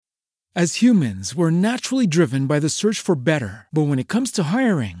As humans, we're naturally driven by the search for better. But when it comes to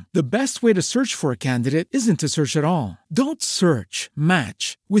hiring, the best way to search for a candidate isn't to search at all. Don't search,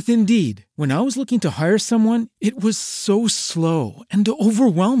 match with Indeed. When I was looking to hire someone, it was so slow and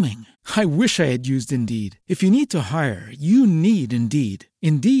overwhelming. I wish I had used Indeed. If you need to hire, you need Indeed.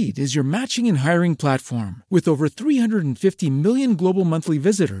 Indeed is your matching and hiring platform with over 350 million global monthly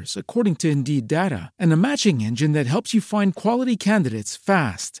visitors, according to Indeed data, and a matching engine that helps you find quality candidates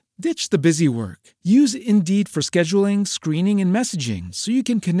fast. Ditch the busy work. Use Indeed for scheduling, screening, and messaging so you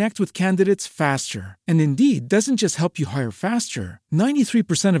can connect with candidates faster. And Indeed doesn't just help you hire faster.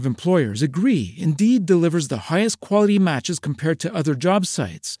 93% of employers agree Indeed delivers the highest quality matches compared to other job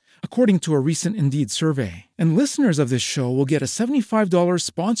sites, according to a recent Indeed survey. And listeners of this show will get a $75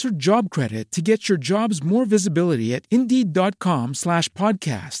 sponsored job credit to get your jobs more visibility at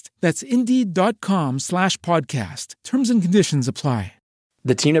Indeed.com/podcast. That's Indeed.com/podcast. Terms and conditions apply.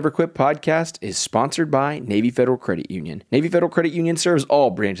 The Team Never Quit podcast is sponsored by Navy Federal Credit Union. Navy Federal Credit Union serves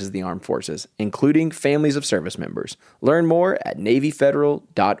all branches of the armed forces, including families of service members. Learn more at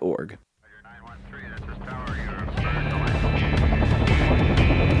NavyFederal.org.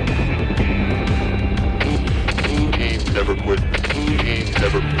 Team Never Quit. Team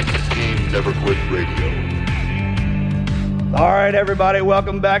Never Quit Radio. All right, everybody,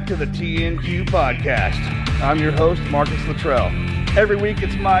 welcome back to the TNQ podcast. I'm your host, Marcus Luttrell. Every week,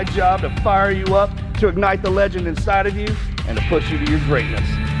 it's my job to fire you up, to ignite the legend inside of you, and to push you to your greatness.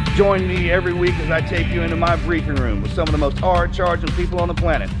 Join me every week as I take you into my briefing room with some of the most hard-charging people on the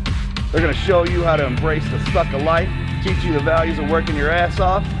planet. They're going to show you how to embrace the suck of life, teach you the values of working your ass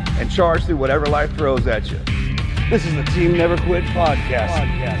off, and charge through whatever life throws at you. This is the Team Never Quit podcast.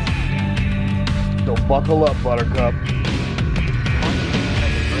 So buckle up, Buttercup.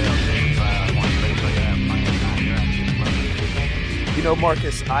 You know,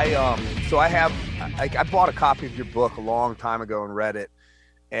 Marcus, I bought a copy of your book a long time ago and read it,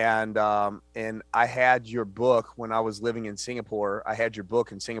 and I had your book when I was living in Singapore. I had your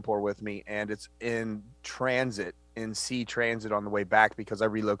book in Singapore with me, and it's in sea transit on the way back because I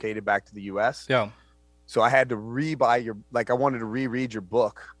relocated back to the U.S. Yeah. So I had to I wanted to reread your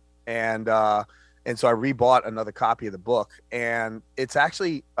book, and so I rebought another copy of the book, and it's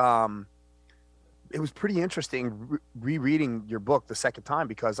actually it was pretty interesting rereading your book the second time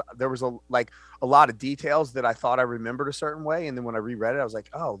because there was a lot of details that I thought I remembered a certain way. And then when I reread it, I was like,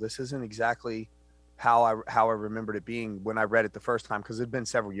 oh, this isn't exactly how I remembered it being when I read it the first time. Cause it'd been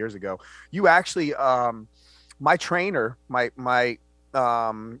several years ago. You actually, my trainer, my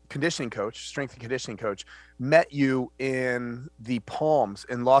conditioning coach, strength and conditioning coach, met you in the Palms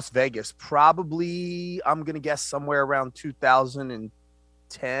in Las Vegas, probably, I'm going to guess somewhere around 2010.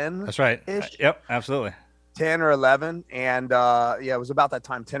 That's right. Yep, absolutely. 10 or 11. And it was about that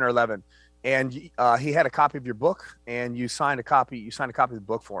time, 10 or 11. And he had a copy of your book, and you signed a copy of the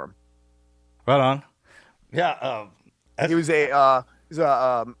book for him. Right on. Yeah. He was a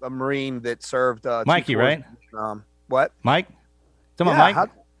Marine that served Mikey, right? What? Mike? Talking about Mike?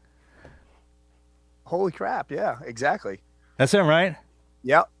 Holy crap. Yeah, exactly. That's him, right?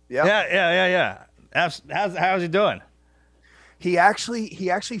 Yep. Yeah. How's he doing? He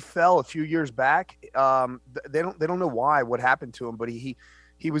actually fell a few years back. They don't know what happened to him, but he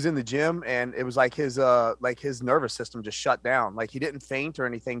was in the gym, and it was like his nervous system just shut down. Like he didn't faint or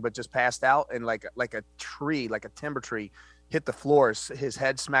anything, but just passed out, and like a timber tree hit the floor. His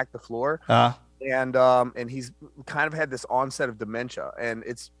head smacked the floor. And he's kind of had this onset of dementia, and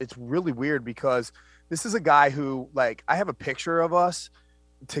it's really weird because this is a guy who, like, I have a picture of us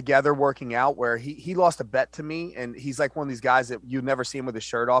together working out where he lost a bet to me, and he's like one of these guys that you never see him with his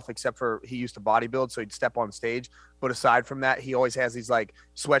shirt off, except for he used to bodybuild, so he'd step on stage. But aside from that, he always has these like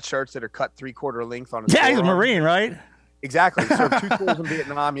sweatshirts that are cut 3/4 length on his he's a Marine, right? Exactly. So 2 tours in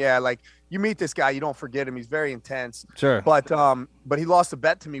Vietnam. Yeah, like you meet this guy, you don't forget him. He's very intense. Sure. But he lost a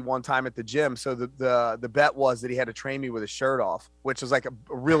bet to me one time at the gym. So the bet was that he had to train me with his shirt off, which was like a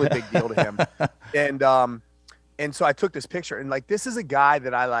really big deal to him. And so I took this picture, and like, this is a guy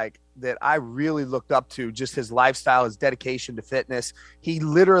that I really looked up to, just his lifestyle, his dedication to fitness. He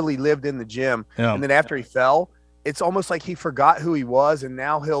literally lived in the gym. Yeah. And then after he fell, it's almost like he forgot who he was. And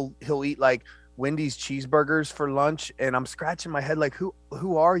now he'll eat like Wendy's cheeseburgers for lunch. And I'm scratching my head, like, who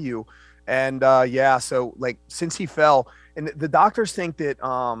are you? And so like, since he fell, and the doctors think that,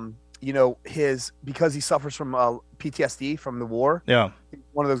 because he suffers from PTSD from the war. Yeah.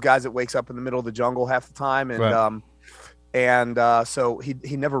 One of those guys that wakes up in the middle of the jungle half the time. And, right. So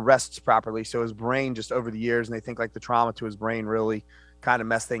he never rests properly. So his brain, just over the years, and they think like the trauma to his brain really kind of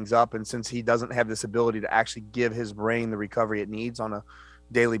messed things up. And since he doesn't have this ability to actually give his brain the recovery it needs on a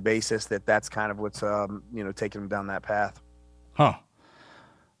daily basis, that's kind of what's taking him down that path. Huh.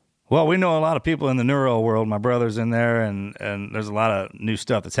 Well, we know a lot of people in the neuro world. My brother's in there, and there's a lot of new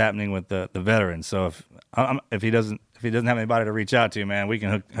stuff that's happening with the veterans. So if he doesn't have anybody to reach out to, man, we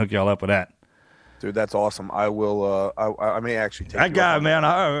can hook y'all up with that. Dude, that's awesome. I will. I may actually take that guy,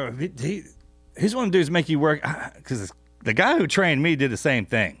 man. He's one of the dudes make you work, because the guy who trained me did the same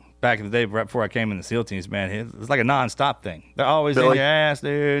thing back in the day, right before I came in the SEAL teams. Man, it's like a nonstop thing. They're always in your ass,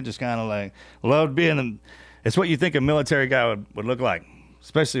 dude. Just kind of like loved being them. It's what you think a military guy would look like,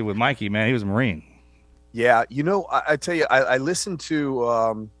 especially with Mikey. Man, he was a Marine. Yeah, I tell you, I listened to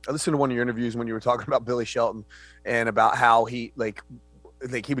one of your interviews when you were talking about Billy Shelton and about how he like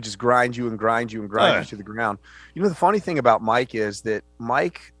he would just grind you to the ground. The funny thing about Mike is that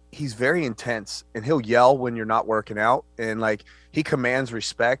Mike, he's very intense, and he'll yell when you're not working out, and like he commands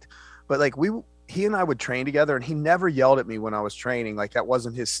respect. But like he and I would train together, and he never yelled at me when I was training. Like that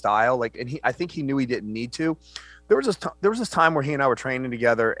wasn't his style. Like, and I think he knew he didn't need to. There was this time where he and I were training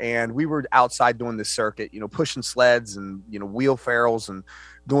together, and we were outside doing this circuit, pushing sleds and wheel ferals and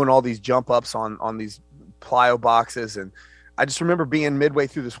doing all these jump ups on these plyo boxes. And I just remember being midway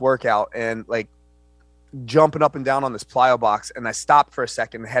through this workout and like jumping up and down on this plyo box, and I stopped for a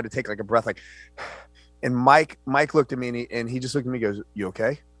second and had to take like a breath, like. And Mike looked at me and he just looked at me and goes, "You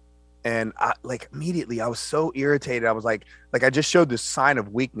okay?" And I like immediately I was so irritated. I was like I just showed this sign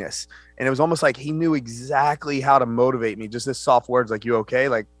of weakness, and it was almost like he knew exactly how to motivate me. Just this soft words like, "You okay?"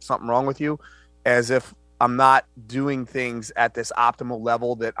 Like something wrong with you, as if I'm not doing things at this optimal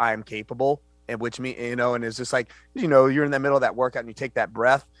level that I am capable. And which and it's just like, you're in the middle of that workout and you take that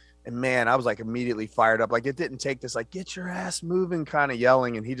breath, and man, I was like immediately fired up. Like it didn't take this like get your ass moving kind of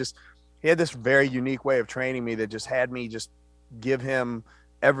yelling, and he had this very unique way of training me that just had me just give him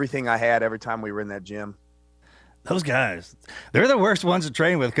everything I had every time we were in that gym. Those guys, they're the worst ones to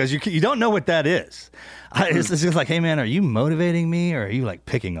train with because you don't know what that is. It's just like, hey, man, are you motivating me or are you like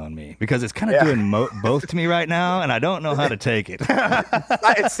picking on me? Because it's kind of doing both to me right now, and I don't know how to take it.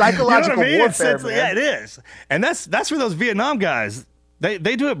 It's psychological warfare, man. Yeah, it is. And that's where those Vietnam guys, they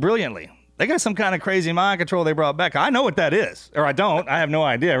do it brilliantly. They got some kind of crazy mind control they brought back. I know what that is, or I don't. I have no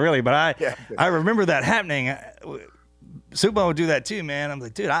idea, really, but I remember that happening. Subban would do that too, man. I'm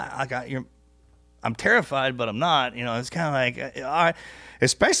like, dude, I'm terrified, but I'm not. It's kind of like, all right,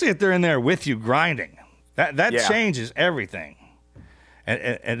 especially if they're in there with you grinding. That changes everything.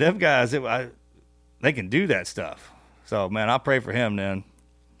 And them guys, they can do that stuff. So, man, I'll pray for him, then.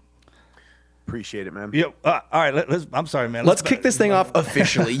 Appreciate it, man. Yeah. All right. I'm sorry, man. Let's kick this thing off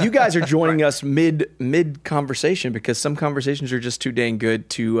officially. You guys are joining us mid conversation because some conversations are just too dang good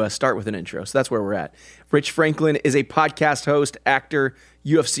to start with an intro. So that's where we're at. Rich Franklin is a podcast host, actor,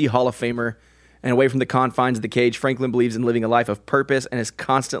 UFC Hall of Famer, and away from the confines of the cage, Franklin believes in living a life of purpose and is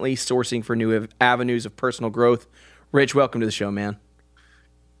constantly sourcing for new avenues of personal growth. Rich, welcome to the show, man.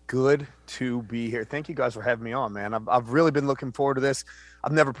 Good to be here. Thank you guys for having me on, man. I've really been looking forward to this.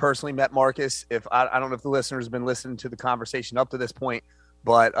 I've never personally met Marcus. I don't know if the listeners have been listening to the conversation up to this point,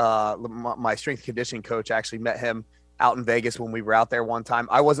 but my strength conditioning coach actually met him out in Vegas when we were out there one time.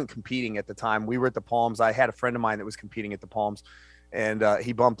 I wasn't competing at the time. We were at the Palms. I had a friend of mine that was competing at the Palms, and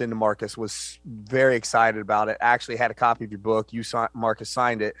he bumped into Marcus, was very excited about it. Actually had a copy of your book. Marcus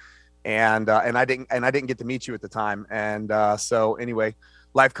signed it, and I didn't get to meet you at the time. And so anyway,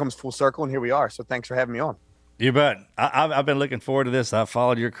 life comes full circle, and here we are. So thanks for having me on. You bet. I've been looking forward to this. I've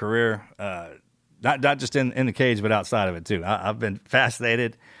followed your career, not just in the cage, but outside of it too. I've been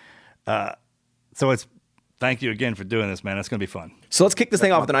fascinated. So thank you again for doing this, man. It's going to be fun. So let's kick this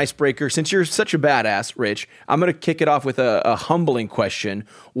thing off with an icebreaker. Since you're such a badass, Rich, I'm going to kick it off with a humbling question.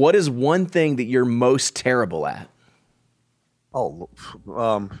 What is one thing that you're most terrible at? Oh,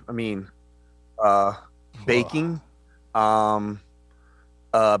 baking.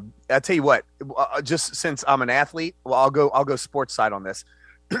 I tell you what, just since I'm an athlete, well, I'll go sports side on this.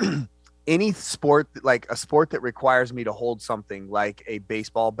 Any sport, like a sport that requires me to hold something like a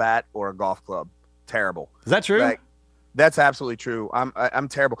baseball bat or a golf club, terrible. Is that true? Like, that's absolutely true. I'm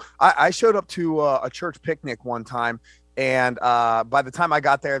terrible. I showed up to a church picnic one time, and by the time I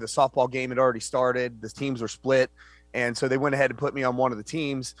got there, the softball game had already started. The teams were split, and so they went ahead and put me on one of the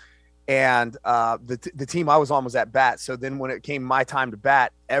teams. And the team I was on was at bat. So then when it came my time to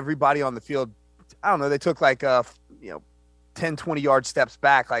bat, everybody on the field, I don't know, they took like 10, 20 yard steps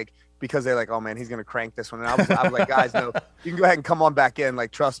back, like, because they're like, oh man, he's going to crank this one. And I was like, guys, no, you can go ahead and come on back in.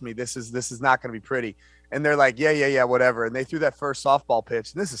 Like, trust me, this is not going to be pretty. And they're like, yeah, whatever. And they threw that first softball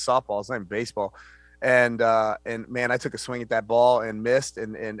pitch. And this is softball, it's not even baseball. And man, I took a swing at that ball and missed,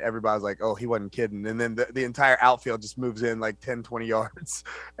 and everybody was like, oh, he wasn't kidding. And then the entire outfield just moves in like 10, 20 yards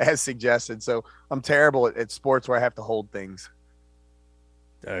as suggested. So I'm terrible at sports where I have to hold things.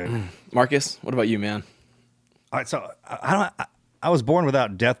 Marcus, what about you, man? All right, so I was born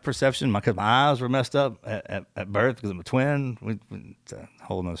without depth perception because my eyes were messed up at birth because I'm a twin. It's a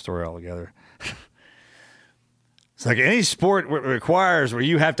whole nother story altogether. It's like any sport requires where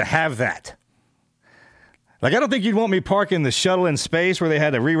you have to have that. Like, I don't think you'd want me parking the shuttle in space where they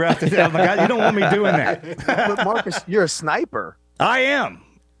had to reroute it. Like, you don't want me doing that. But Marcus, you're a sniper. I am.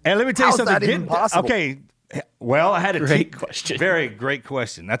 And let me tell you something. How's that even possible? Okay. Well, I had a great question. Very great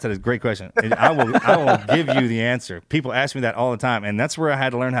question. That's a great question. And I will give you the answer. People ask me that all the time, and that's where I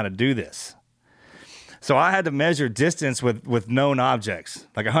had to learn how to do this. So I had to measure distance with known objects.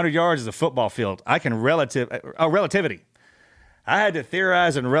 Like 100 yards is a football field. I can relativity. I had to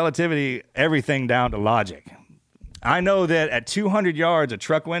theorize in relativity everything down to logic. I know that at 200 yards, a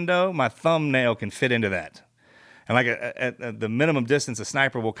truck window, my thumbnail can fit into that. And like at the minimum distance, a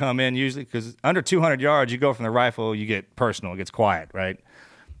sniper will come in usually, because under 200 yards, you go from the rifle, you get personal, it gets quiet, right?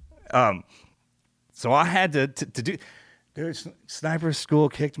 So I had to do. Dude, sniper school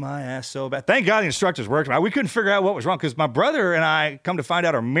kicked my ass so bad. Thank God the instructors worked. We couldn't figure out what was wrong because my brother and I, come to find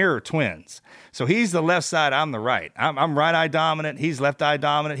out, are mirror twins. So he's the left side, I'm the right. I'm right eye dominant. He's left eye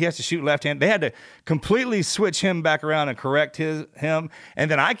dominant. He has to shoot left hand. They had to completely switch him back around and correct him.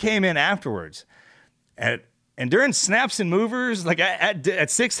 And then I came in afterwards. And during snaps and movers, like at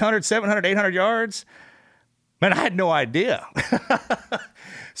 600, 700, 800 yards, man, I had no idea.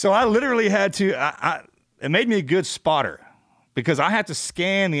 So I literally had to. It made me a good spotter because I have to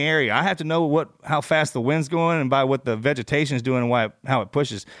scan the area. I have to know how fast the wind's going and by what the vegetation is doing and how it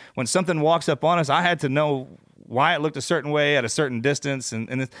pushes. When something walks up on us, I had to know why it looked a certain way at a certain distance. And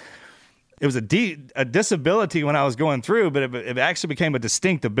it was a disability when I was going through, but it actually became a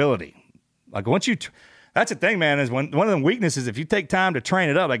distinct ability. Like once that's the thing, man, is one of the weaknesses, if you take time to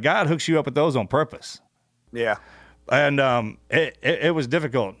train it up, like God hooks you up with those on purpose. Yeah. And it was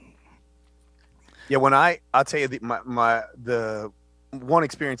difficult. Yeah, I'll tell you the one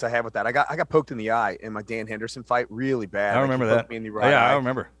experience I had with that, I got poked in the eye in my Dan Henderson fight really bad. I remember that. Me in the right eye. I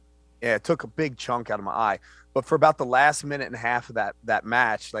remember. Yeah, it took a big chunk out of my eye. But for about the last minute and a half of that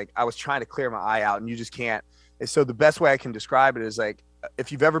match, like I was trying to clear my eye out, and you just can't. And so the best way I can describe it is like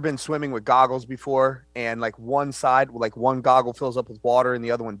if you've ever been swimming with goggles before, and like one side, like one goggle fills up with water and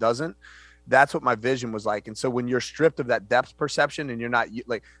the other one doesn't. That's what my vision was like. And so when you're stripped of that depth perception and you're not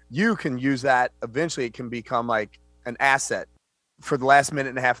like, you can use that. Eventually it can become like an asset. For the last minute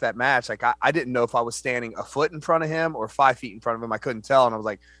and a half of that match, like I didn't know if I was standing a foot in front of him or 5 feet in front of him. I couldn't tell. And I was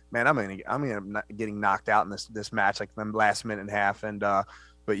like, man, I'm getting knocked out in this match, like the last minute and a half. And,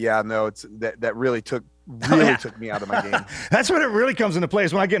 but yeah, no, it's that really took me out of my game. That's when it really comes into play,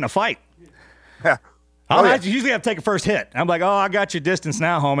 is when I get in a fight. Yeah. I usually have to take a first hit. I'm like, oh, I got your distance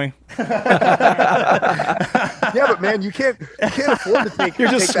now, homie. Yeah, but man, you can't afford to take. You're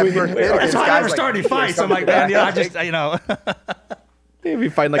just take that first hit. That's why I never start any fights. I'm like, man, I just. Maybe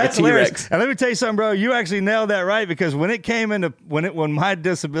find like a T-Rex. And let me tell you something, bro. You actually nailed that right, because when my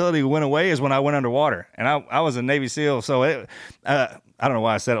disability went away is when I went underwater, and I was a Navy SEAL, so I don't know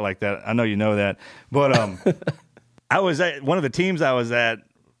why I said it like that. I know you know that, but I was at one of the teams I was at.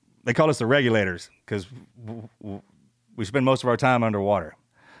 They called us the regulators because we spend most of our time underwater.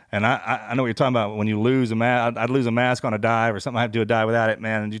 And I know what you're talking about when you lose a mask. I'd lose a mask on a dive or something. I have to do a dive without it,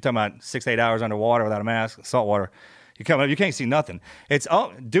 man. And you're talking about 6-8 hours underwater without a mask, salt water. You come up, you can't see nothing. It's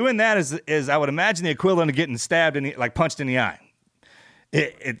all doing that is I would imagine the equivalent of getting stabbed like punched in the eye.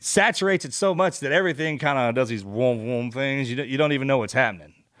 It saturates it so much that everything kind of does these whoom things. You don't even know what's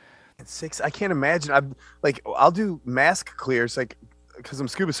happening. I can't imagine. I'll do mask clears because I'm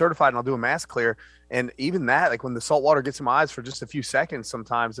scuba certified, and I'll do a mask clear. And even that, like when the salt water gets in my eyes for just a few seconds,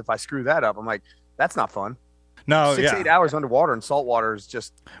 sometimes if I screw that up, I'm like, that's not fun. No, 8 hours underwater in salt water is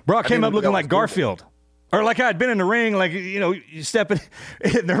just. Bro, I came up looking like Garfield. Or like I'd been in the ring, like, you step in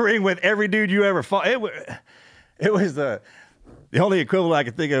the ring with every dude you ever fought. It was the only equivalent I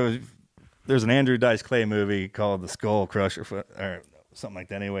could think of. There's an Andrew Dice Clay movie called The Skull Crusher, or something like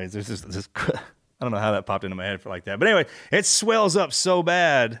that. Anyways, there's this I don't know how that popped into my head for like that. But anyway, it swells up so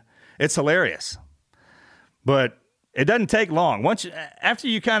bad, it's hilarious. But it doesn't take long. After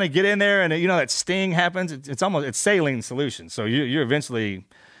you kind of get in there and that sting happens, it's saline solution. So you're eventually,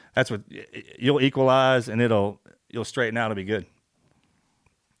 that's what you'll equalize, and you'll straighten out. It'll be good.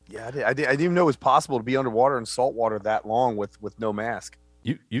 Yeah, I didn't even know it was possible to be underwater in salt water that long with no mask.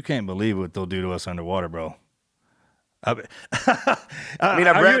 You can't believe what they'll do to us underwater, bro. I mean,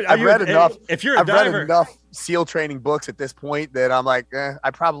 I've read enough. If you're a I've diver, read enough SEAL training books at this point that I'm like,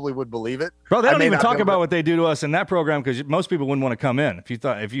 I probably would believe it. Bro, they don't even talk about what they do to us in that program because most people wouldn't want to come in.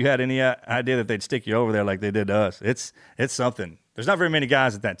 If you had any idea that they'd stick you over there like they did to us, it's something. There's not very many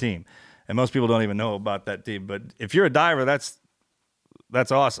guys at that team, and most people don't even know about that team. But if you're a diver, that's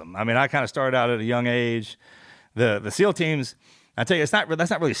awesome. I mean, I kind of started out at a young age. The SEAL teams, I tell you,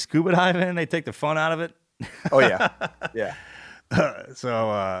 that's not really scuba diving. They take the fun out of it. Oh yeah, yeah.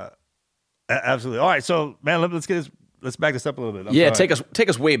 Absolutely. All right, so man, let's back this up a little bit. Yeah, take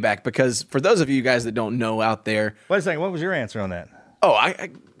us way back, because for those of you guys that don't know out there, wait a second. What was your answer on that? Oh,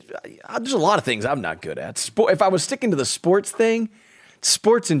 I there's a lot of things I'm not good at. If I was sticking to the sports thing,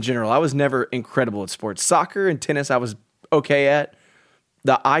 sports in general, I was never incredible at sports. Soccer and tennis, I was okay at.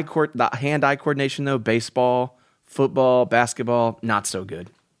 The hand-eye coordination though, baseball, football, basketball, not so good.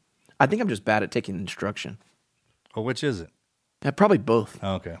 I think I'm just bad at taking instruction. Well, which is it? Yeah, probably both.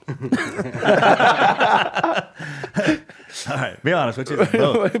 Oh, okay. All right. Be honest. Which is it?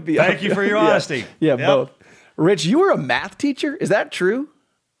 Both. Thank you for your honesty. Yeah, both. Rich, you were a math teacher? Is that true?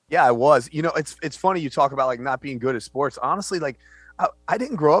 Yeah, I was. You know, it's funny you talk about like not being good at sports. Honestly, like I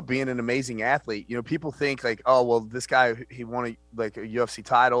didn't grow up being an amazing athlete. You know, people think like, oh, well, this guy, he won a UFC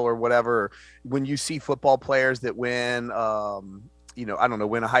title or whatever. When you see football players that win, you know, I don't know,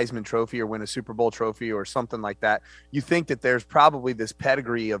 win a Heisman Trophy or win a Super Bowl trophy or something like that, you think that there's probably this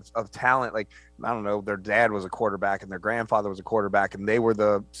pedigree of talent. Like, I don't know, their dad was a quarterback and their grandfather was a quarterback and they were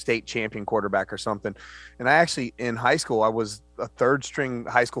the state champion quarterback or something. And I actually, in high school, I was a third string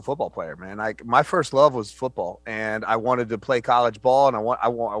high school football player, man. My first love was football, and I wanted to play college ball, and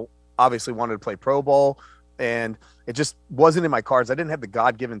I obviously wanted to play pro ball, and it just wasn't in my cards. I didn't have the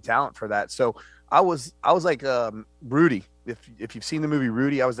God-given talent for that. So I was like Rudy. If you've seen the movie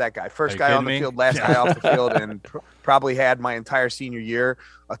Rudy, I was that guy. First guy on the field, last guy off the field, and probably had my entire senior year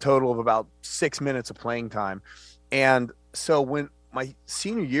a total of about 6 minutes of playing time. And so when my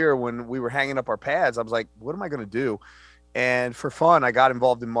senior year, when we were hanging up our pads, I was like, what am I going to do? And for fun, I got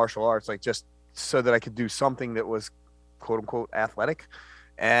involved in martial arts, like just so that I could do something that was quote unquote athletic.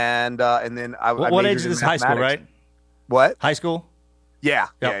 And then I what age is this? High school, right? What? High school? Yeah.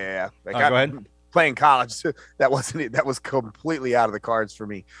 Yep. Yeah. Like go ahead. Playing college, that wasn't it. That was completely out of the cards for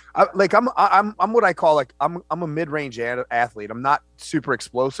me. I'm what I call like I'm a mid-range athlete. I'm not super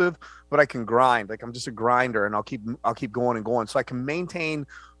explosive, but I can grind. Like I'm just a grinder, and I'll keep going and going. So I can maintain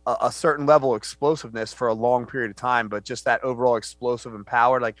a certain level of explosiveness for a long period of time. But just that overall explosive and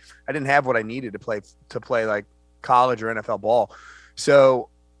power, like I didn't have what I needed to play like college or NFL ball. So,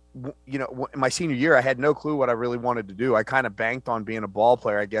 you know, in my senior year, I had no clue what I really wanted to do. I kind of banked on being a ball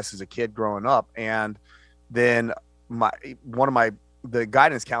player, I guess, as a kid growing up. And then the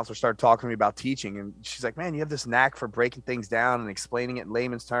guidance counselor started talking to me about teaching, and she's like, man, you have this knack for breaking things down and explaining it in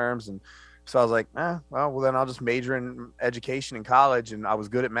layman's terms. And so I was like, well, then I'll just major in education in college. And I was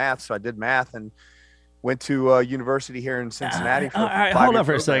good at math, so I did math and went to university here in Cincinnati. All right, hold on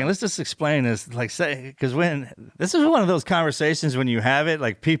for a second. Let's just explain this. Like, say, because when this is one of those conversations when you have it,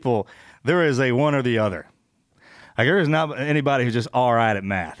 like people, there is a one or the other. Like there is not anybody who's just all right at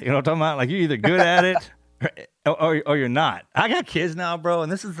math. You know what I'm talking about? Like you're either good at it or you're not. I got kids now, bro,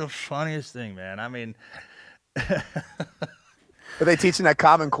 and this is the funniest thing, man. I mean. Are they teaching that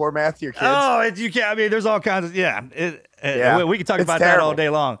Common Core math to your kids? Oh, you can't. I mean, there's all kinds of we can talk about that all day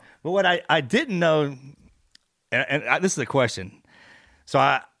long. But what I didn't know, and this is a question.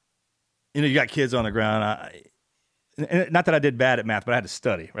 So you got kids on the ground. Not that I did bad at math, but I had to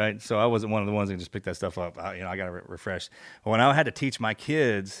study, right? So I wasn't one of the ones that just picked that stuff up. I got to refresh. But when I had to teach my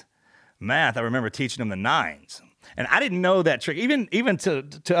kids math, I remember teaching them the nines. And I didn't know that trick. Even to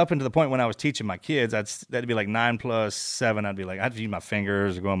up into the point when I was teaching my kids, that'd be like 9 plus 7. I'd be like, I'd use my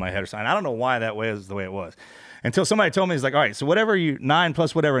fingers or go on my head or something. I don't know why that was the way it was. Until somebody told me, it's like, all right, so 9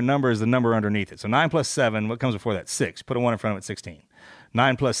 plus whatever number is the number underneath it. So 9 plus 7, what comes before that? 6. Put a 1 in front of it, 16.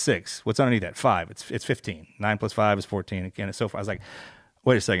 9 plus 6, what's underneath that? 5. It's 15. 9 plus 5 is 14. Again, it's so far. I was like,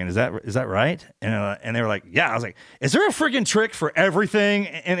 wait a second, is that right? And they were like, yeah. I was like, is there a freaking trick for everything?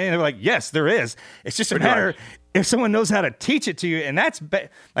 And they were like, yes, there is. It's just a matter if someone knows how to teach it to you. And that's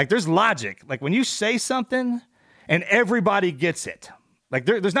like, there's logic. Like when you say something and everybody gets it. Like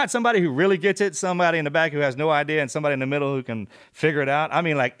there's not somebody who really gets it, somebody in the back who has no idea, and somebody in the middle who can figure it out. I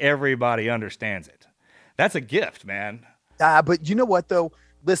mean, like everybody understands it. That's a gift, man. But you know what though?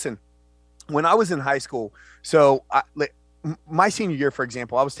 Listen, when I was in high school, so my senior year, for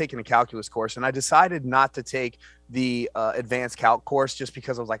example, I was taking a calculus course, and I decided not to take the advanced calc course just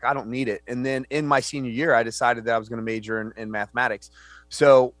because I was like, I don't need it. And then in my senior year, I decided that I was going to major in mathematics.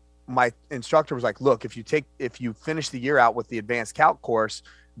 So my instructor was like, look, if you finish the year out with the advanced calc course,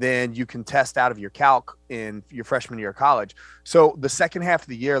 then you can test out of your calc in your freshman year of college. So the second half of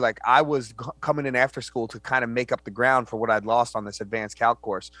the year, like I was coming in after school to kind of make up the ground for what I'd lost on this advanced calc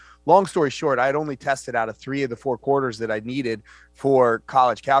course. Long story short, I had only tested out of 3 of the 4 quarters that I needed for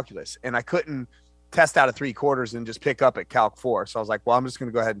college calculus. And I couldn't test out of 3 quarters and just pick up at calc 4. So I was like, well, I'm just going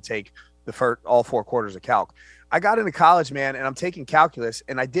to go ahead and take all 4 quarters of calc. I got into college, man, and I'm taking calculus,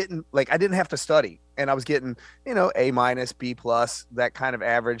 and I didn't have to study, and I was getting, A minus, B plus, that kind of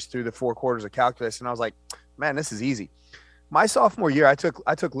average through the 4 quarters of calculus. And I was like, man, this is easy. My sophomore year, I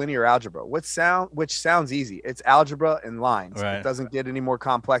took linear algebra, which sounds easy. It's algebra and lines. Right. It doesn't get any more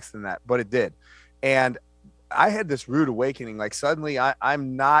complex than that, but it did. And I had this rude awakening. Like suddenly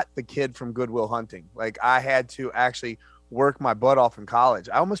I'm not the kid from Good Will Hunting. Like I had to actually work my butt off in college.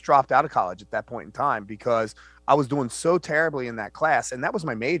 I almost dropped out of college at that point in time because I was doing so terribly in that class. And that was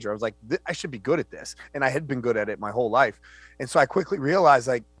my major. I was like, I should be good at this. And I had been good at it my whole life. And so I quickly realized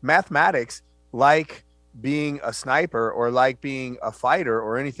like mathematics, like being a sniper or like being a fighter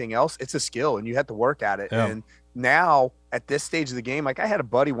or anything else, it's a skill and you have to work at it. Yeah. And now at this stage of the game, like I had a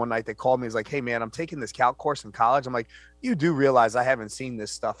buddy one night that called me. He's like, hey man, I'm taking this calc course in college. I'm like, you do realize I haven't seen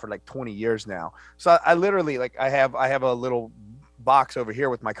this stuff for like 20 years now. So I literally like, I have a little box over here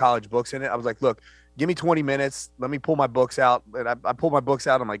with my college books in it. I was like, look, give me 20 minutes. Let me pull my books out. And I pulled my books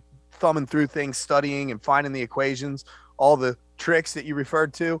out. I'm like thumbing through things, studying and finding the equations, all the tricks that you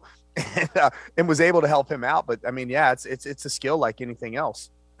referred to, and was able to help him out. But I mean, yeah, it's a skill like anything else.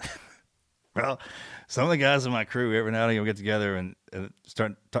 Well, some of the guys in my crew, every now and then we'll get together and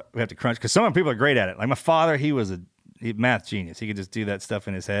we have to crunch because some of the people are great at it. Like my father, he was a math genius. He could just do that stuff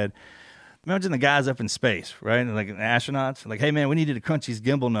in his head. Imagine the guys up in space, right? Like astronauts, like, hey man, we needed to crunch these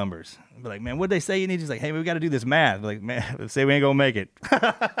gimbal numbers. I'd be like, man, what'd they say you need? He's like, hey, we got to do this math. I'd be like, man, let's say we ain't gonna make it.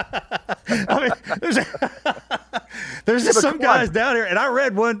 I mean, there's just some guys down here, and I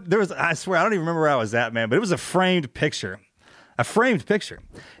read one. I swear, I don't even remember where I was at, man, but it was a framed picture,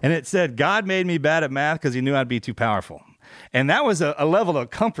 and it said, God made me bad at math because he knew I'd be too powerful. And that was a level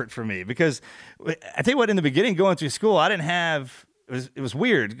of comfort for me because I tell you what, in the beginning, going through school, I didn't have. It was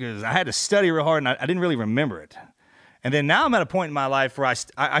weird because I had to study real hard and I didn't really remember it. And then now I'm at a point in my life where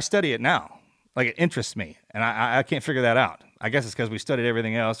I study it now. Like it interests me and I can't figure that out. I guess it's because we studied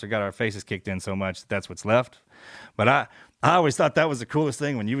everything else or got our faces kicked in so much that's what's left. But I always thought that was the coolest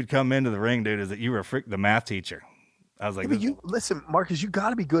thing when you would come into the ring, dude, is that you were the math teacher. I was like, yeah, listen, Marcus, you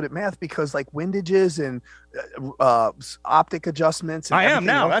got to be good at math because like windages and optic adjustments. And I am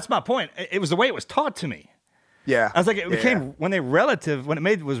now. That's my point. It was the way it was taught to me. Yeah. I was like, it became when it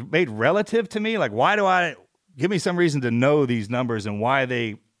was made relative to me, like, give me some reason to know these numbers and why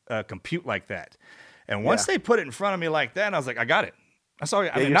they compute like that. And once they put it in front of me like that, I was like, I got it.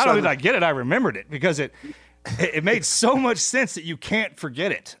 Not only did I get it, I remembered it because it made so much sense that you can't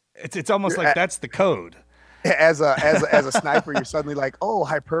forget it. It's almost like that's the code. As a sniper, you're suddenly like, oh,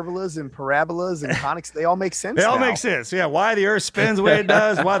 hyperbolas and parabolas and conics, they all make sense. They all make sense. Yeah. Why the earth spins the way it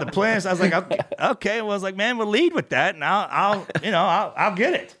does, why the planets. I was like, okay. Well, I was like, man, we'll lead with that and I'll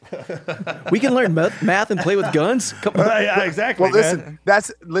get it. We can learn math and play with guns. Come on. Yeah, exactly. Well, listen,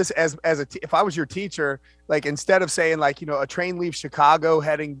 if I was your teacher, like instead of saying like, a train leaves Chicago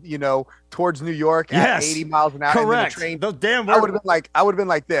heading, towards New York at 80 miles an hour. Correct. And then Those damn I would have been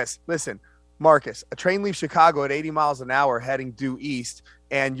like this. Listen, Marcus, a train leaves Chicago at 80 miles an hour heading due east,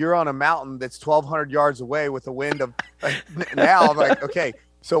 and you're on a mountain that's 1,200 yards away with a wind of now I'm like, okay,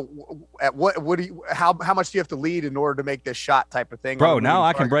 so at how much do you have to lead in order to make this shot type of thing? Bro, now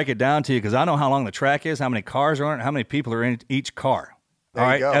I can break it down to you because I know how long the track is, how many cars are on it, how many people are in each car. All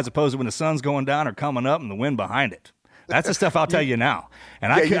right, as opposed to when the sun's going down or coming up and the wind behind it. That's the stuff I'll tell you now.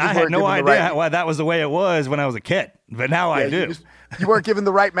 And I had no idea why that was the way it was when I was a kid, but now I do. You weren't given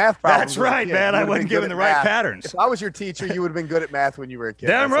the right math problems. That's right, man. I wasn't given the right patterns. If I was your teacher, you would have been good at math when you were a kid.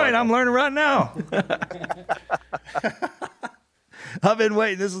 Damn right. I'm learning right now. I've been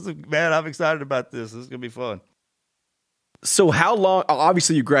waiting. I'm excited about this. This is going to be fun. So how long,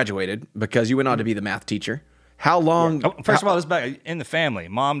 obviously you graduated because you went on to be the math teacher. How long? Yeah. First of all, this back in the family,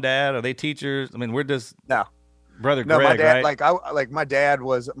 mom, dad, are they teachers? I mean, we're just brother Greg, my dad, right? My dad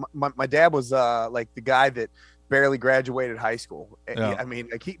was like the guy that barely graduated high school. Yeah. I mean,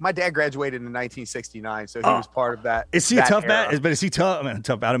 my dad graduated in 1969, so he was part of that. Is he a tough bat? But is he tough? I mean,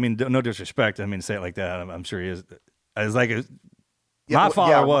 tough. I mean, no disrespect. I mean, to say it like that. I'm sure he is. It's like my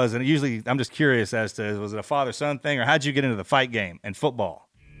father was, and usually I'm just curious as to was it a father-son thing, or how'd you get into the fight game and football?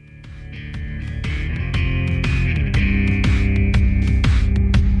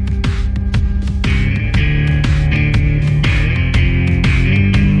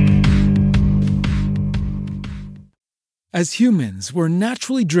 As humans, we're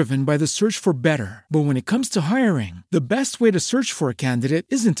naturally driven by the search for better. But when it comes to hiring, the best way to search for a candidate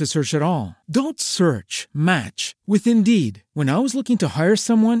isn't to search at all. Don't search, match with Indeed. When I was looking to hire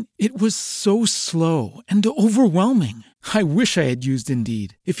someone, it was so slow and overwhelming. I wish I had used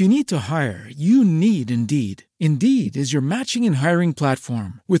Indeed. If you need to hire, you need Indeed. Indeed is your matching and hiring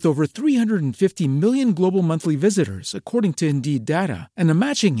platform with over 350 million global monthly visitors, according to Indeed data, and a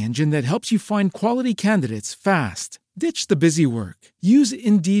matching engine that helps you find quality candidates fast. Ditch the busy work. Use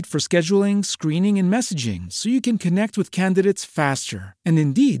Indeed for scheduling, screening, and messaging so you can connect with candidates faster. And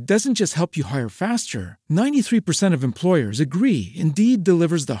Indeed doesn't just help you hire faster. 93% of employers agree Indeed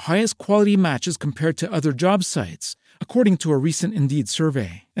delivers the highest quality matches compared to other job sites, according to a recent Indeed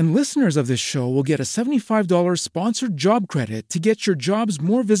survey. And listeners of this show will get a $75 sponsored job credit to get your jobs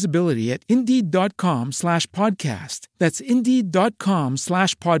more visibility at Indeed.com/podcast. That's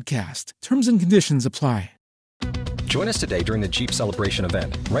Indeed.com/podcast. Terms and conditions apply. Join us today during the Jeep Celebration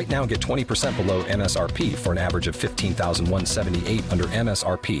event. Right now, get 20% below MSRP for an average of $15,178 under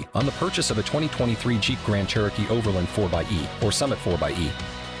MSRP on the purchase of a 2023 Jeep Grand Cherokee Overland 4xE or Summit 4xE.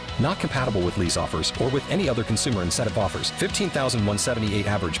 Not compatible with lease offers or with any other consumer incentive offers. $15,178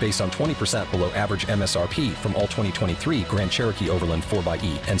 average based on 20% below average MSRP from all 2023 Grand Cherokee Overland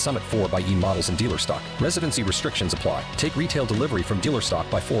 4xE and Summit 4xE models in dealer stock. Residency restrictions apply. Take retail delivery from dealer stock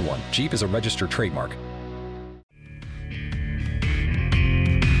by 4/1. Jeep is a registered trademark.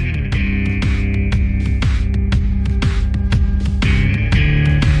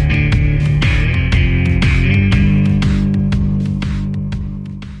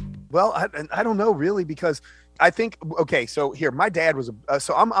 Well, I don't know really, because I think, okay, so here, my dad was,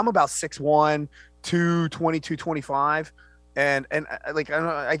 so I'm about 6'1", 220, 225. And like, I don't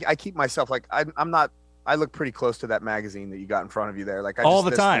know, I keep myself like, I'm not, I look pretty close to that magazine that you got in front of you there. Like all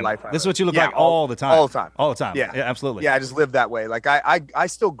the time. This is what you look like all the time. All the time. All the time. Yeah. Yeah, absolutely. Yeah. I just live that way. Like I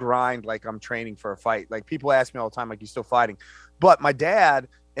still grind like I'm training for a fight. Like people ask me all the time, like, you still fighting? But my dad,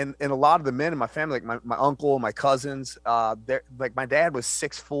 and a lot of the men in my family, like my uncle, my cousins, they're like, my dad was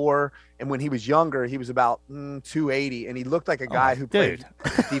 6'4", and when he was younger, he was about 280, and he looked like a guy who played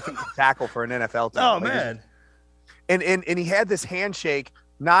defensive tackle for an NFL team. Oh, like, man. And he had this handshake,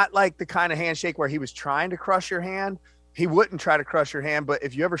 not like the kind of handshake where he was trying to crush your hand. He wouldn't try to crush your hand, but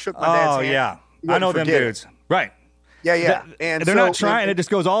if you ever shook my dad's hand, yeah, I know them dudes. Right. Yeah. And they're not trying. It just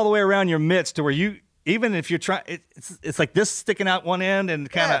goes all the way around your midst to where you. Even if you're trying, it's like this sticking out one end and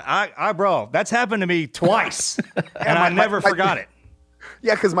kind of, bro, that's happened to me twice, and I never forgot it.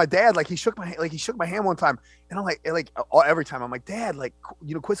 Yeah, because my dad, like, he shook my hand one time, and I'm like every time I'm like, Dad, like,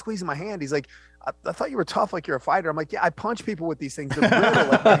 quit squeezing my hand. He's like, I thought you were tough, like you're a fighter. I'm like, yeah, I punch people with these things. They're brittle,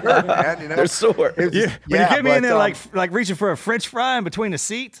 like, they hurt, man. They're sore. When you get me in there, like reaching for a French fry in between the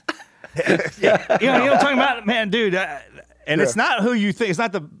seat. Yeah. You know what I'm talking about, man, dude. And it's not who you think. It's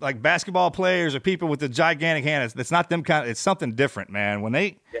not the like basketball players or people with the gigantic hand. It's not them kind of. It's something different, man. When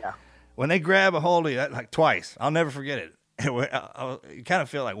they grab a hold of you, like twice, I'll never forget it. You kind of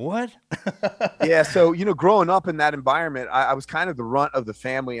feel like, what? Yeah. So, growing up in that environment, I was kind of the runt of the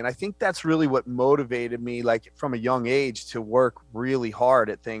family. And I think that's really what motivated me, like from a young age, to work really hard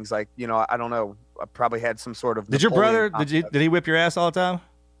at things like, I don't know, I probably had some sort of. Did your brother, did he whip your ass all the time?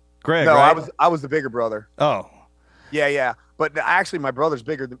 Greg, no, right? I was the bigger brother. Oh. Yeah. But actually, my brother's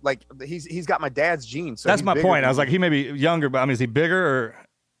bigger. Like he's got my dad's genes. So that's my point. I was like, he may be younger, but I mean, is he bigger or?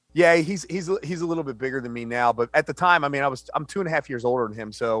 Yeah, he's a little bit bigger than me now. But at the time, I mean, I'm 2.5 years older than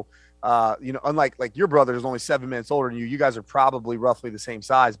him. So, unlike like your brother is only 7 minutes older than you, you guys are probably roughly the same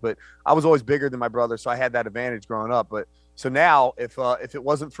size. But I was always bigger than my brother, so I had that advantage growing up. But so now, if it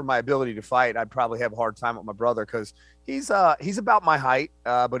wasn't for my ability to fight, I'd probably have a hard time with my brother because he's about my height,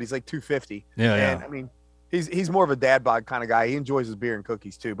 but he's like 250. Yeah. I mean. He's more of a dad bod kind of guy. He enjoys his beer and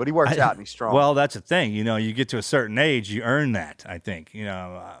cookies too, but he works out and he's strong. Well, that's the thing. You get to a certain age, you earn that. I think.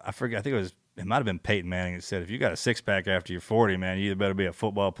 I forget. I think it might have been Peyton Manning that said, if you got a six pack after you're 40, man, you either better be a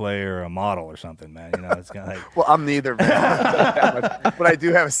football player or a model or something, man. It's kind of like. Well, I'm neither, man. But I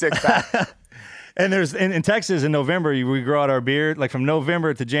do have a six pack. And there's in Texas in November, we grow out our beard. Like from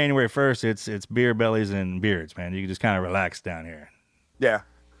November to January 1st, it's beer bellies and beards, man. You can just kind of relax down here. Yeah.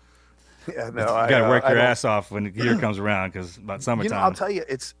 Yeah, no, you got to work your ass off when the year comes around because about summertime. I'll tell you,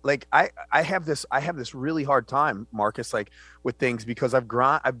 it's like I have this really hard time, Marcus, like with things because I've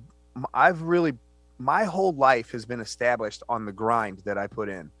really my whole life has been established on the grind that I put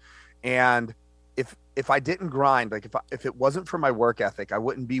in, and if I didn't grind, like if it wasn't for my work ethic, I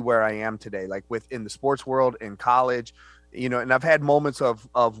wouldn't be where I am today. Like within the sports world, in college, you know, and I've had moments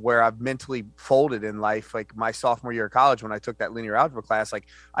of where I've mentally folded in life. Like my sophomore year of college, when I took that linear algebra class, like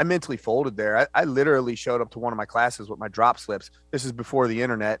I mentally folded there. I literally showed up to one of my classes with my drop slips. This is before the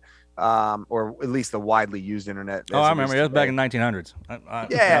internet, or at least the widely used internet. Oh, I remember. It was back in 1900s.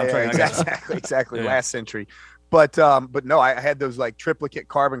 Exactly. Yeah. Last century. But no, I had those like triplicate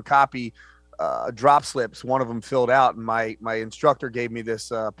carbon copy drop slips. One of them filled out, and my instructor gave me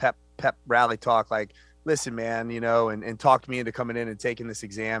this pep rally talk, like, listen, man, you know, and talked me into coming in and taking this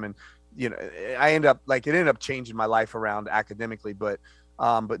exam. And, you know, it ended up changing my life around academically, but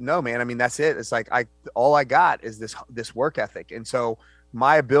no, man, I mean, that's it. It's like, all I got is this work ethic. And so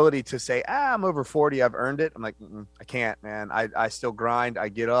my ability to say, I'm over 40, I've earned it. I'm like, I can't, man. I still grind. I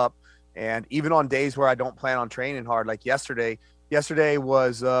get up. And even on days where I don't plan on training hard, like yesterday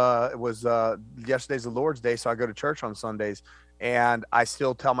was yesterday's the Lord's Day. So I go to church on Sundays. And I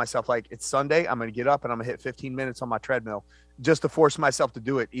still tell myself, like, it's Sunday, I'm going to get up and I'm going to hit 15 minutes on my treadmill just to force myself to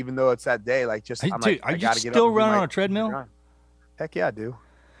do it, even though it's that day. Like, just, are you still running on a treadmill? Heck yeah, I do.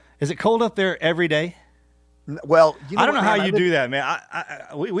 Is it cold up there every day? Well, you know I don't know how you do that, man.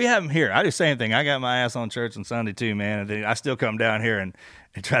 We have them here. I do the same thing. I got my ass on church on Sunday too, man. And I still come down here and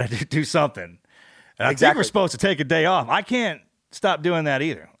try to do something. And I think we're supposed to take a day off. I can't stop doing that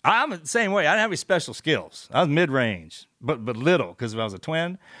either. I'm the same way. I didn't have any special skills. I was mid-range, but little, because I was a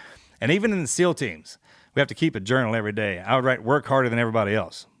twin. And even in the SEAL teams, we have to keep a journal every day. I would work harder than everybody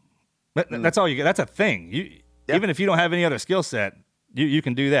else. But that's all you get. That's a thing. Even if you don't have any other skill set, you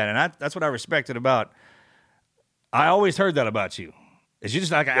can do that. And that's what I respected about. I always heard that about you. Is you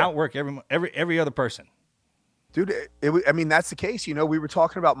just like outwork every other person. Dude, I mean, that's the case. You know, we were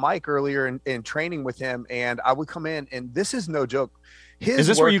talking about Mike earlier in training with him, and I would come in, and this is no joke. Is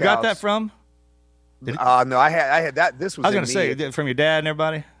this where you got that from? No, I had that. This was. I was going to say from your dad and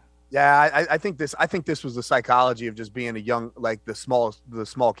everybody. Yeah, I think this was the psychology of just being a young, like the small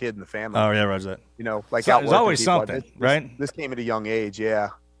kid in the family. Oh yeah, Roger that. You know, like so, there's always something, right? This came at a young age,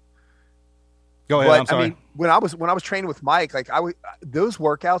 yeah. Go ahead. But, I'm sorry. I mean, when I was training with Mike, like those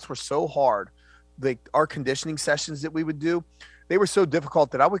workouts were so hard. Like our conditioning sessions that we would do, they were so difficult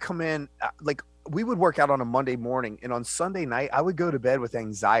that I would come in, like we would work out on a Monday morning, and on Sunday night I would go to bed with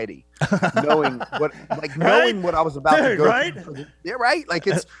anxiety, knowing what I was about to go through. Yeah, right. Like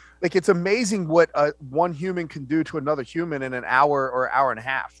it's amazing what one human can do to another human in an hour or hour and a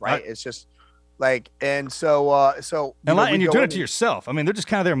half. Right. It's just like, and so and you're doing it to yourself. I mean, they're just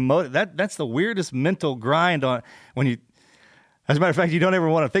kind of that's the weirdest mental grind on when you. As a matter of fact, you don't ever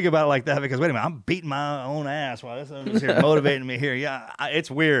want to think about it like that because, wait a minute, I'm beating my own ass while this is here motivating me here. Yeah, it's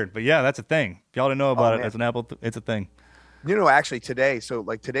weird. But, yeah, that's a thing. If y'all didn't know about it, it's an Apple. It's a thing. You know, actually today, so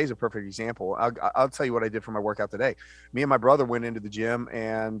like today's a perfect example. I'll tell you what I did for my workout today. Me and my brother went into the gym,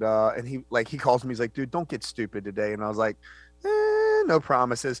 and he calls me. He's like, dude, don't get stupid today. And I was like, no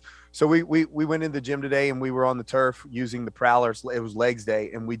promises. So we went into the gym today, and we were on the turf using the prowlers. It was legs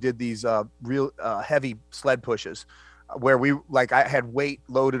day, and we did these real heavy sled pushes, where I had weight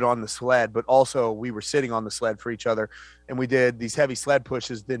loaded on the sled, but also we were sitting on the sled for each other. And we did these heavy sled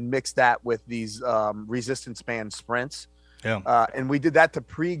pushes, then mixed that with these resistance band sprints. Yeah. And we did that to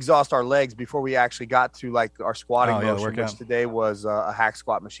pre-exhaust our legs before we actually got to like our squatting motion, which today was a hack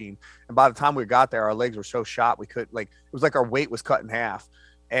squat machine. And by the time we got there, our legs were so shot, we could it was like our weight was cut in half.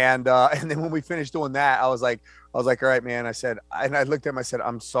 And then when we finished doing that, I was like, all right, man, I said, and I looked at him, I said,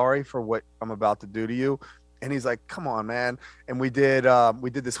 I'm sorry for what I'm about to do to you. And he's like, come on, man. And we did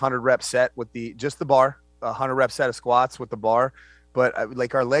this 100 rep set with just the bar, 100 rep set of squats with the bar. But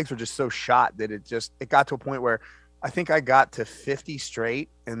like our legs were just so shot that it got to a point where I think I got to 50 straight.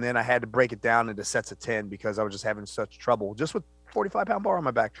 And then I had to break it down into sets of 10 because I was just having such trouble just with 45-pound bar on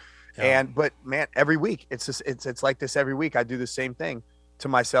my back. Yeah. But man, every week it's like this every week. I do the same thing to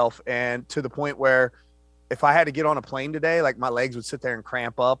myself, and to the point where if I had to get on a plane today, like my legs would sit there and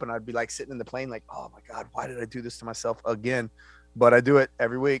cramp up, and I'd be like sitting in the plane like, oh my God, why did I do this to myself again? But I do it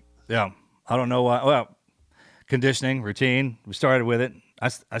every week. Yeah. I don't know why. Well, conditioning, routine, we started with it. I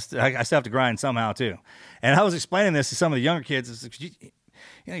still have to grind somehow too. And I was explaining this to some of the younger kids.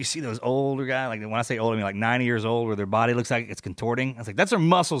 You see those older guys, like when I say old, I mean like 90 years old, where their body looks like it's contorting. I was like, that's their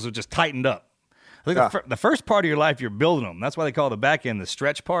muscles are just tightened up. I think the first part of your life, you're building them. That's why they call the back end the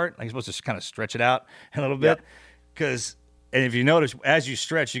stretch part. Like you're supposed to kind of stretch it out a little bit. And if you notice, as you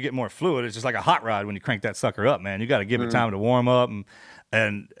stretch, you get more fluid. It's just like a hot rod when you crank that sucker up, man. You got to give it time to warm up.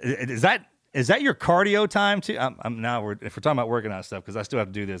 And is that your cardio time too? If we're talking about working out stuff, because I still have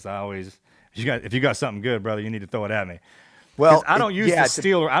to do this. If you got something good, brother, you need to throw it at me. Well, I don't use the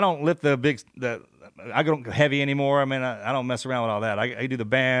steel. I don't lift I don't go heavy anymore. I mean, I don't mess around with all that. I do the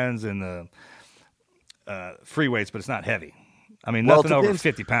bands and free weights, but it's not heavy. I mean, Well, it nothing over depends.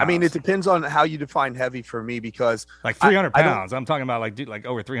 50 pounds. I mean, it depends on how you define heavy for me, because like 300 I don't- pounds. I'm talking about like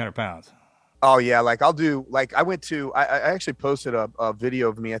over 300 pounds. Oh yeah, like I'll do, like I went to, I actually posted a video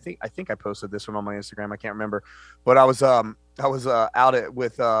of me. I think I posted this one on my Instagram. I can't remember, but I was out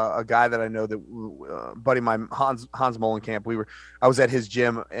with a guy that I know, that buddy of mine, Hans Molenkamp. I was at his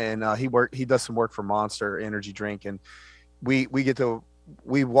gym, and he does some work for Monster Energy Drink, and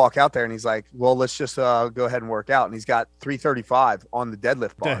we walk out there, and he's like, well, let's just go ahead and work out. And he's got 335 on the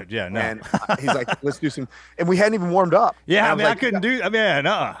deadlift bar. Dude, yeah, no. And he's like, let's do some, and we hadn't even warmed up. Yeah, I And mean, I like, couldn't do. I mean,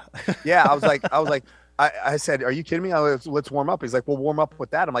 no. yeah, I was like, I said, are you kidding me? Let's warm up. He's like, well, warm up with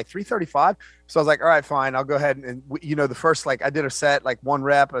that. I'm like, 335. So I was like, all right, fine. I'll go ahead. And the first, like, I did a set, like 1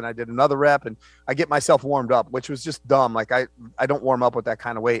 rep, and I did another rep, and I get myself warmed up, which was just dumb. Like I don't warm up with that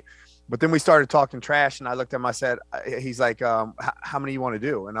kind of weight. But then we started talking trash, and I looked at him. I said, he's like, how many you want to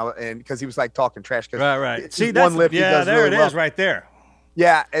do? And because he was like talking trash. Right. See, that's, there really it is right there.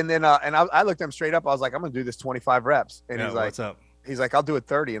 Yeah. And then, I looked at him straight up. I was like, I'm going to do this 25 reps. And he's like, what's up? He's like, I'll do it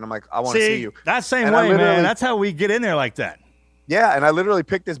 30. And I'm like, I want to see you. That same way, man. That's how we get in there like that. Yeah. And I literally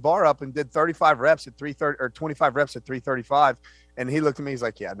picked this bar up and did 35 reps at 330 or 25 reps at 335. And he looked at me. He's